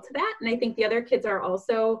really well to that. And I think the other kids are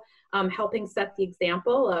also helping set the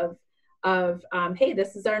example of hey,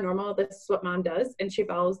 this is our normal, this is what mom does, and she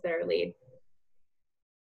follows their lead.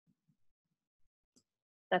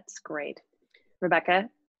 That's great. Rebecca?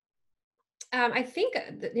 I think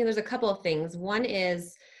there's a couple of things. One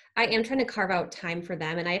is I am trying to carve out time for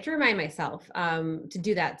them, and I have to remind myself to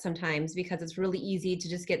do that sometimes, because it's really easy to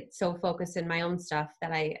just get so focused in my own stuff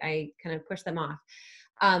that I kind of push them off.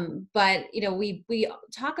 But we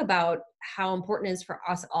talk about how important it is for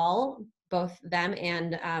us all, both them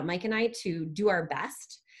and Mike and I, to do our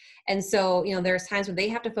best. And so, there's times when they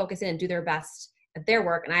have to focus in and do their best at their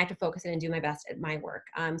work, and I have to focus in and do my best at my work.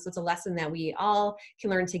 So it's a lesson that we all can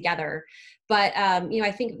learn together. But,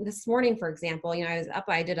 I think this morning, for example, I was up,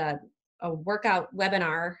 I did a workout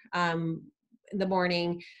webinar in the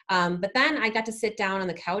morning. But then I got to sit down on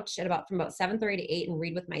the couch from about 7:30 to 8 and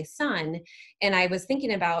read with my son. And I was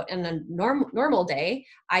thinking about, in a normal day,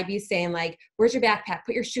 I'd be saying, like, where's your backpack?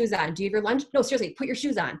 Put your shoes on. Do you have your lunch? No, seriously, put your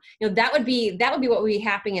shoes on. That would be what would be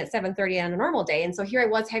happening at 7:30 on a normal day. And so here I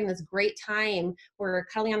was having this great time. We're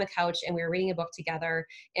cuddling on the couch and we were reading a book together.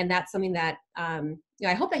 And that's something that,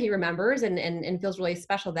 I hope that he remembers and feels really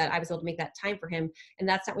special that I was able to make that time for him. And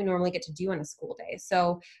that's not what we normally get to do on a school day.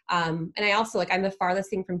 So, and I also, I'm the farthest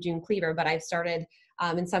thing from June Cleaver, but I've started,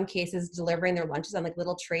 in some cases, delivering their lunches on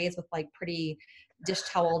little trays with pretty dish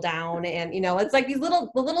towel down. And, it's like the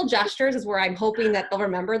little gestures is where I'm hoping that they'll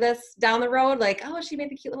remember this down the road. Like, oh, she made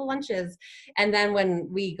the cute little lunches. And then when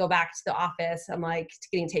we go back to the office, I'm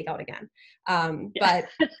getting takeout again. But,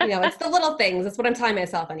 it's the little things. That's what I'm telling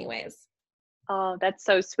myself anyways. Oh, that's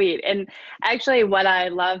so sweet. And actually what I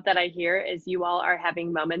love that I hear is you all are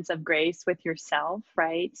having moments of grace with yourself,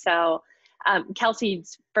 right? So Kelsey,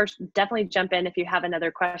 first, definitely jump in if you have another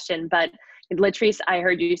question. But Latrice, I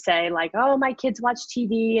heard you say oh, my kids watch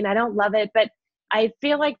TV and I don't love it. But I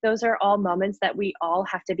feel like those are all moments that we all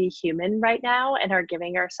have to be human right now and are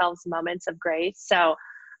giving ourselves moments of grace. So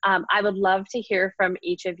I would love to hear from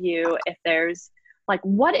each of you if there's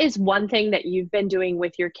what is one thing that you've been doing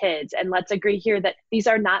with your kids? And let's agree here that these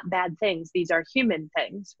are not bad things. These are human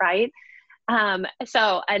things, right?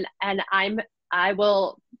 So, I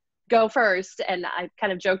will go first. And I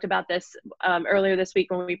kind of joked about this earlier this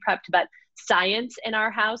week when we prepped, but science in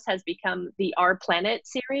our house has become the Our Planet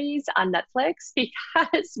series on Netflix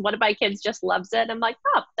because one of my kids just loves it. I'm like,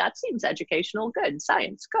 oh, that seems educational. Good,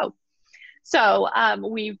 science, go. So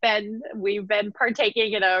we've been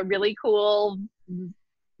partaking in a really cool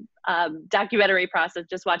documentary process,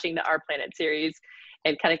 just watching the Our Planet series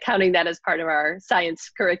and kind of counting that as part of our science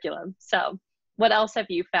curriculum. So what else have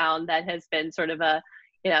you found that has been sort of a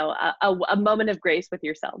moment of grace with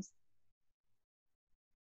yourselves?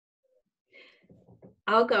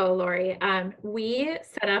 I'll go, Lori. We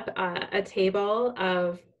set up a table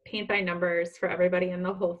of paint by numbers for everybody in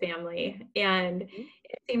the whole family. And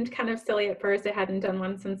it seemed kind of silly at first. I hadn't done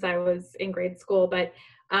one since I was in grade school, but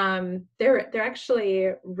they're actually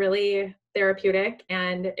really therapeutic.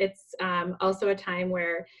 And it's also a time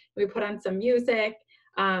where we put on some music.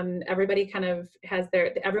 Everybody kind of has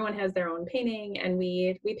everyone has their own painting, and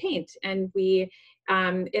we paint, and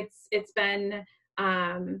it's been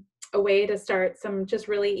a way to start some just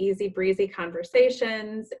really easy breezy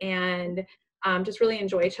conversations, and just really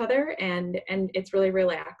enjoy each other, and it's really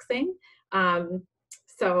relaxing.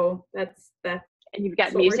 So that's and you've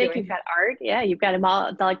got music, you've got art, yeah, you've got them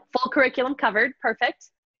all, like full curriculum covered. Perfect.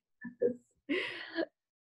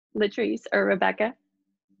 Latrice or Rebecca?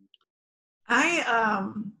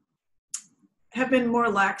 I have been more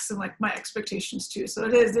lax in like my expectations too. So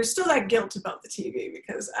there's still that guilt about the TV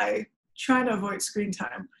because I try to avoid screen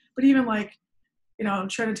time. But even like, I'm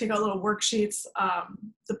trying to take out little worksheets.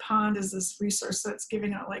 The Pond is this resource that's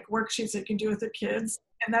giving out like worksheets they can do with their kids.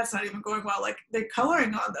 And that's not even going well. Like they're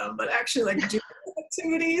coloring on them, but actually like doing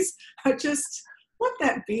activities are just, let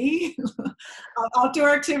that be. Outdoor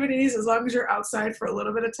activities, as long as you're outside for a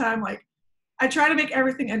little bit of time. Like I try to make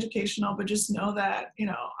everything educational, but just know that,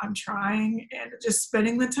 I'm trying, and just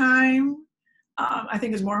spending the time, I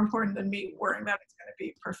think is more important than me worrying that it's going to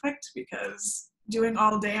be perfect, because doing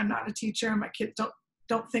all day, I'm not a teacher, and my kids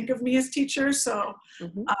don't think of me as teachers. So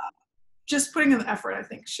just putting in the effort, I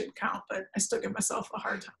think, should count, but I still give myself a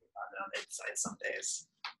hard time on the inside some days.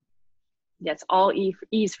 Yes, all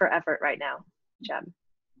E's for effort right now, Jeb.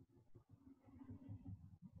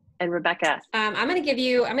 And Rebecca. I'm going to give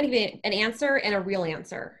you an answer and a real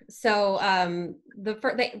answer. So the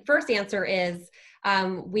first answer is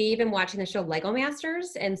we've been watching the show Lego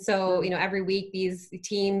Masters. And so, every week these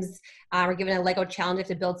teams are given a Lego challenge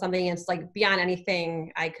to build something. And it's like beyond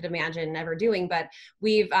anything I could imagine ever doing. But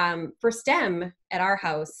we've, for STEM at our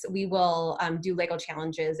house, we will do Lego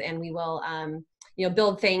challenges, and we will,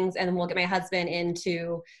 build things, and then we'll get my husband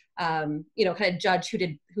into kind of judge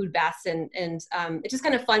who best. And it's just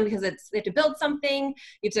kind of fun because they have to build something,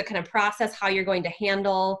 you have to kind of process how you're going to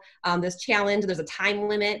handle this challenge. There's a time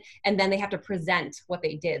limit, and then they have to present what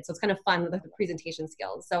they did. So it's kind of fun with the presentation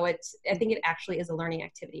skills. So I think it actually is a learning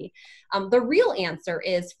activity. The real answer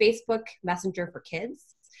is Facebook Messenger for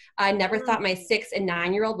kids. I never thought my 6 and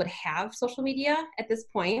 9-year-old would have social media at this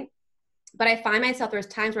point. But I find myself, there's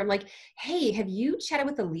times where I'm like, hey, have you chatted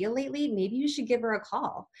with Aaliyah lately? Maybe you should give her a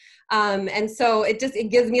call. And so it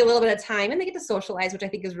gives me a little bit of time, and they get to socialize, which I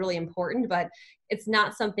think is really important, but it's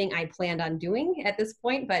not something I planned on doing at this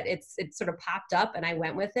point, but it's sort of popped up and I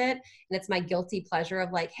went with it. And it's my guilty pleasure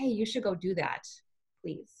of like, hey, you should go do that,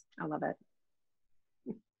 please. I love it.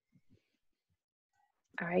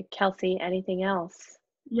 All right, Kelsey, anything else?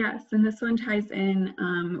 Yes, and this one ties in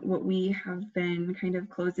what we have been kind of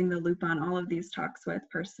closing the loop on all of these talks with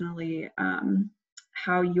personally,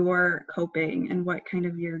 how you're coping and what kind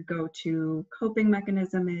of your go-to coping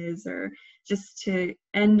mechanism is, or just to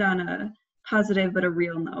end on a positive but a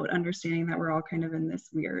real note, understanding that we're all kind of in this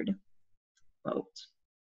weird boat.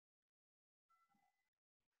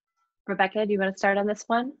 Rebecca, do you want to start on this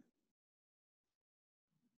one?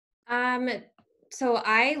 So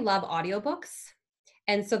I love audiobooks.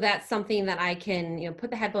 And so that's something that I can, put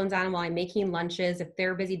the headphones on while I'm making lunches. If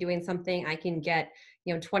they're busy doing something, I can get,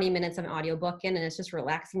 20 minutes of an audiobook in, and it's just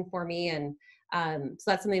relaxing for me. And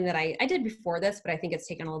so that's something that I did before this, but I think it's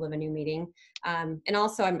taken a little bit of a new meeting. And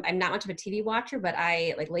also I'm not much of a TV watcher, but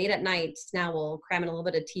I like late at night now will cram in a little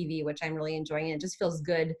bit of TV, which I'm really enjoying. It just feels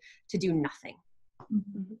good to do nothing.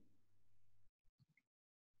 Mm-hmm.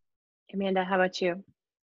 Amanda, how about you?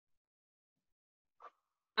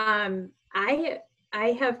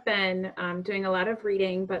 I have been doing a lot of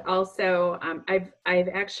reading, but also I've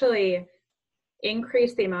actually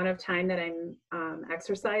increased the amount of time that I'm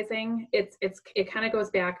exercising. It kind of goes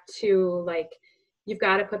back to like, you've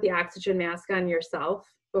got to put the oxygen mask on yourself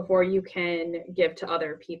before you can give to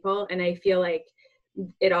other people. And I feel like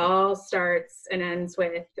it all starts and ends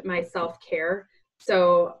with my self-care.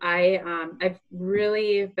 So I've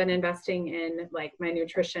really been investing in like my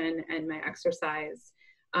nutrition and my exercise.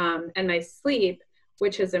 and my sleep,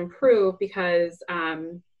 which has improved because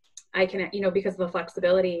I can, because of the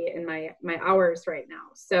flexibility in my hours right now.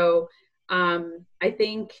 So I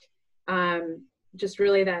think just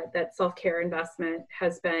really that self-care investment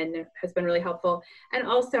has been really helpful. And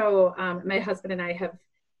also my husband and I have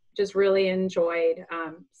just really enjoyed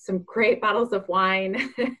some great bottles of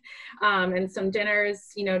wine and some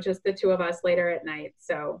dinners, just the two of us later at night.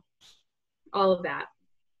 So all of that.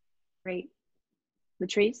 Great.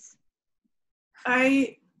 Latrice?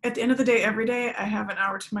 At the end of the day, every day, I have an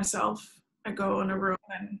hour to myself. I go in a room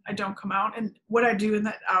and I don't come out. And what I do in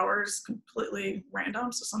that hour is completely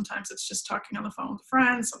random. So sometimes it's just talking on the phone with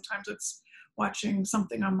friends. Sometimes it's watching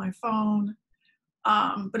something on my phone.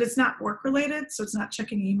 But it's not work related. So it's not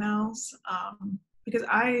checking emails because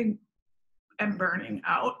I am burning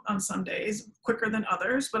out on some days quicker than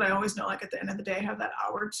others. But I always know, like, at the end of the day, I have that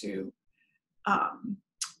hour to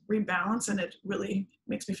rebalance, and it really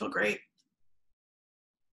makes me feel great.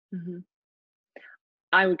 Mm-hmm.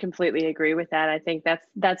 I would completely agree with that. I think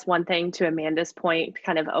that's one thing, to Amanda's point,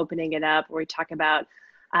 kind of opening it up, where we talk about,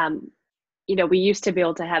 we used to be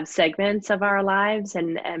able to have segments of our lives,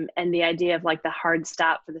 and the idea of like the hard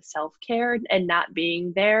stop for the self-care and not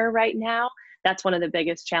being there right now. That's one of the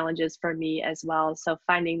biggest challenges for me as well. So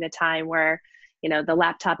finding the time where, the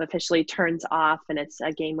laptop officially turns off and it's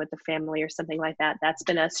a game with the family or something like that. That's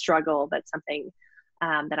been a struggle, but something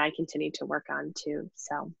that I continue to work on too.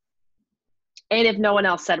 So. And if no one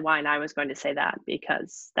else said wine, I was going to say that,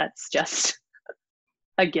 because that's just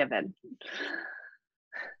a given.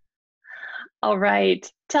 All right.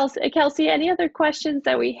 Kelsey, any other questions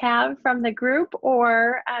that we have from the group,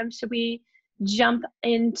 or should we jump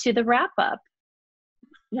into the wrap up?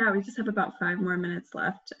 Yeah, we just have about 5 more minutes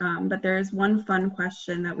left, but there's one fun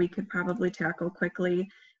question that we could probably tackle quickly,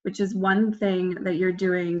 which is one thing that you're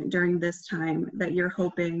doing during this time that you're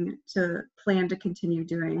hoping to plan to continue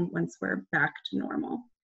doing once we're back to normal.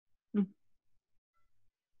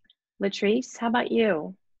 Latrice, how about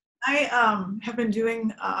you? I have been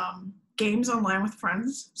doing games online with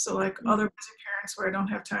friends. So like other busy parents where I don't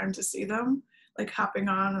have time to see them, like hopping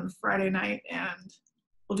on Friday night and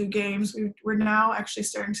we'll do games. We're now actually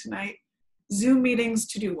starting tonight Zoom meetings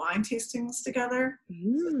to do wine tastings together.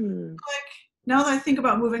 Mm. Like, now that I think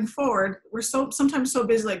about moving forward, we're sometimes so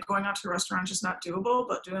busy, like going out to a restaurant is just not doable,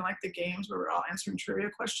 but doing like the games where we're all answering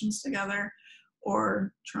trivia questions together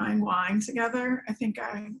or trying wine together, I think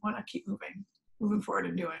I want to keep moving forward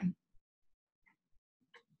and doing.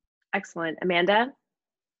 Excellent. Amanda?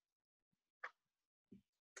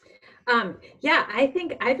 Yeah, I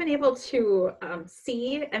think I've been able to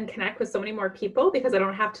see and connect with so many more people because I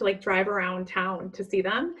don't have to like drive around town to see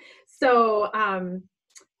them. So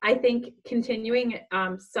I think continuing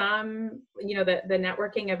some, the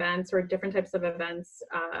networking events or different types of events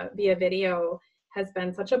via video has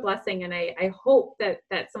been such a blessing. And I hope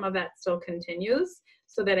that some of that still continues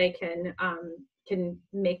so that I can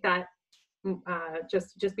make that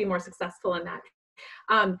just be more successful in that.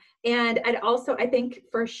 And I think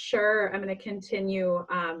for sure I'm going to continue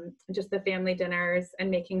just the family dinners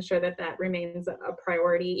and making sure that remains a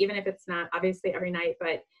priority, even if it's not obviously every night,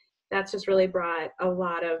 but that's just really brought a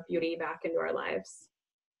lot of beauty back into our lives.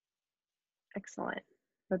 Excellent.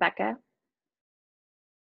 Rebecca?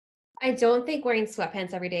 I don't think wearing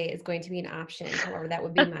sweatpants every day is going to be an option. However, that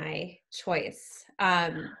would be my choice.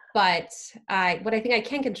 But what I think I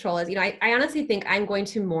can control is, I honestly think I'm going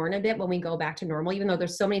to mourn a bit when we go back to normal, even though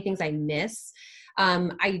there's so many things I miss.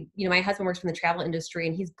 My husband works from the travel industry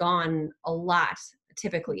and he's gone a lot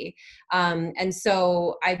typically. And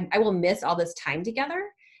so I will miss all this time together.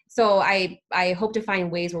 So I hope to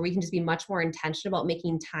find ways where we can just be much more intentional about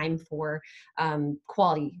making time for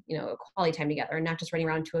quality time together, and not just running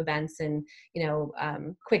around to events and,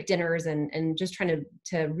 quick dinners and just trying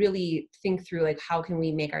to really think through, like, how can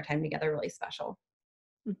we make our time together really special?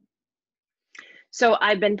 So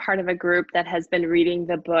I've been part of a group that has been reading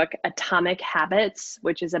the book Atomic Habits,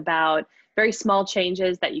 which is about very small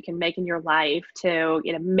changes that you can make in your life to,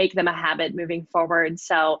 make them a habit moving forward.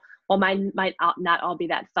 So while mine might not all be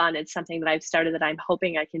that fun, it's something that I've started that I'm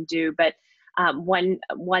hoping I can do. But one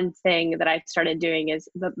thing that I've started doing is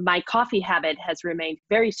my coffee habit has remained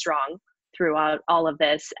very strong throughout all of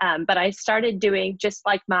this. But I started doing just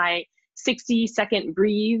like my 60-second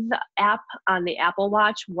breathe app on the Apple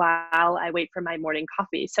Watch while I wait for my morning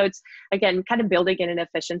coffee. So it's, again, kind of building in an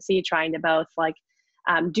efficiency, trying to both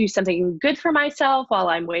do something good for myself while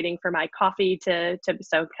I'm waiting for my coffee so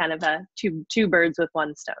kind of a two birds with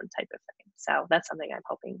one stone type of thing. So that's something I'm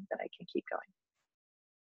hoping that I can keep going.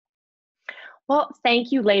 Well,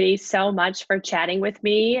 thank you, ladies, so much for chatting with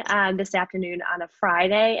me this afternoon on a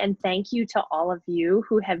Friday. And thank you to all of you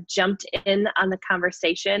who have jumped in on the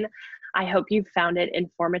conversation. I hope you found it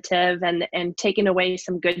informative and taken away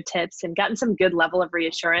some good tips and gotten some good level of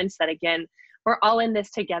reassurance that, again, we're all in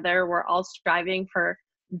this together. We're all striving for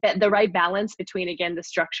the right balance between, again, the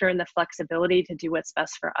structure and the flexibility to do what's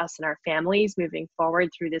best for us and our families moving forward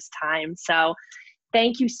through this time. So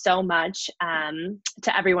thank you so much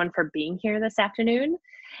to everyone for being here this afternoon.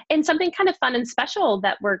 And something kind of fun and special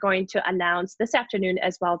that we're going to announce this afternoon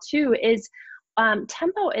as well too is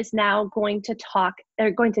Tempo is now going to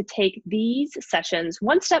they're going to take these sessions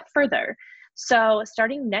one step further. So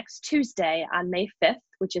starting next Tuesday on May 5th,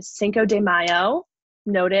 which is Cinco de Mayo,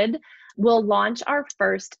 noted, we'll launch our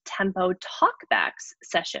first Tempo Talkbacks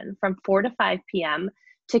session from 4 to 5 p.m.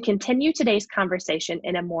 to continue today's conversation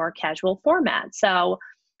in a more casual format. So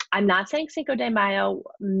I'm not saying Cinco de Mayo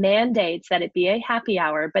mandates that it be a happy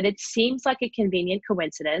hour, but it seems like a convenient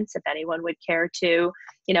coincidence if anyone would care to,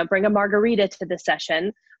 bring a margarita to the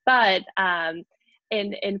session. But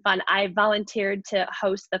in fun, I volunteered to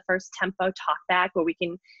host the first Tempo Talkback where we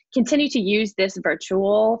can continue to use this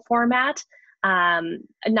virtual format,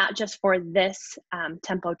 not just for this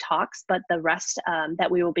Tempo Talks, but the rest that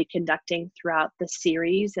we will be conducting throughout the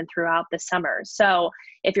series and throughout the summer. So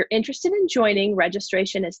if you're interested in joining,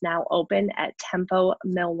 registration is now open at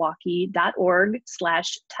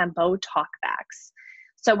tempomilwaukee.org/Tempo Talkbacks.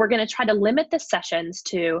 So we're going to try to limit the sessions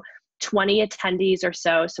to 20 attendees or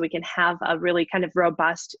so we can have a really kind of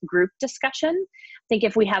robust group discussion. I think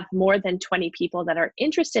if we have more than 20 people that are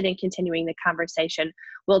interested in continuing the conversation,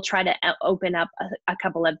 we'll try to open up a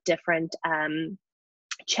couple of different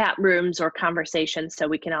chat rooms or conversations so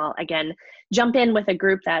we can all, again, jump in with a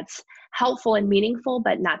group that's helpful and meaningful,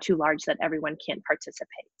 but not too large that everyone can't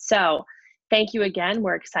participate. So thank you again.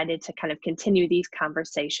 We're excited to kind of continue these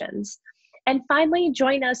conversations. And finally,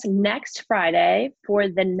 join us next Friday for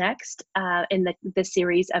the next in the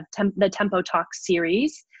series of the Tempo Talk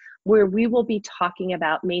series, where we will be talking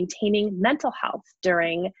about maintaining mental health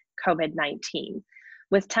during COVID-19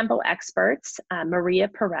 with Tempo experts, Maria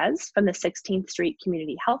Perez from the 16th Street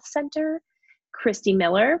Community Health Center, Christy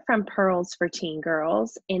Miller from Pearls for Teen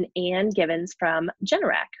Girls, and Ann Givens from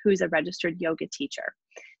Generac, who's a registered yoga teacher.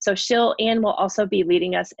 So Ann will also be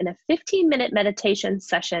leading us in a 15-minute meditation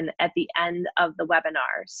session at the end of the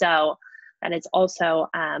webinar. So that is also,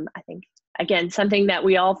 I think, again, a thing that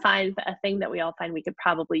we all find we could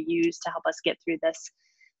probably use to help us get through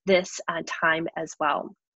this time as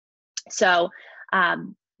well. So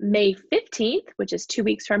May 15th, which is 2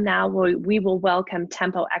 weeks from now, we will welcome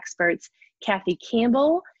Tempo experts Kathy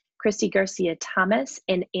Campbell, Christy Garcia-Thomas,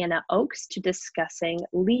 and Anna Oakes to discussing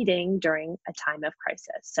leading during a time of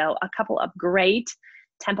crisis. So a couple of great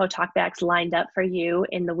Tempo Talkbacks lined up for you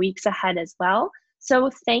in the weeks ahead as well.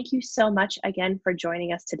 So thank you so much again for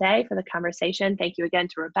joining us today for the conversation. Thank you again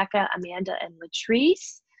to Rebecca, Amanda, and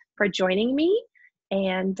Latrice for joining me.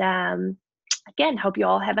 And again, hope you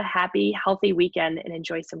all have a happy, healthy weekend and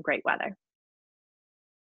enjoy some great weather.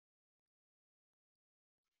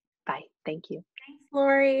 Bye. Thank you. Thanks,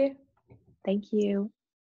 Lori. Thank you.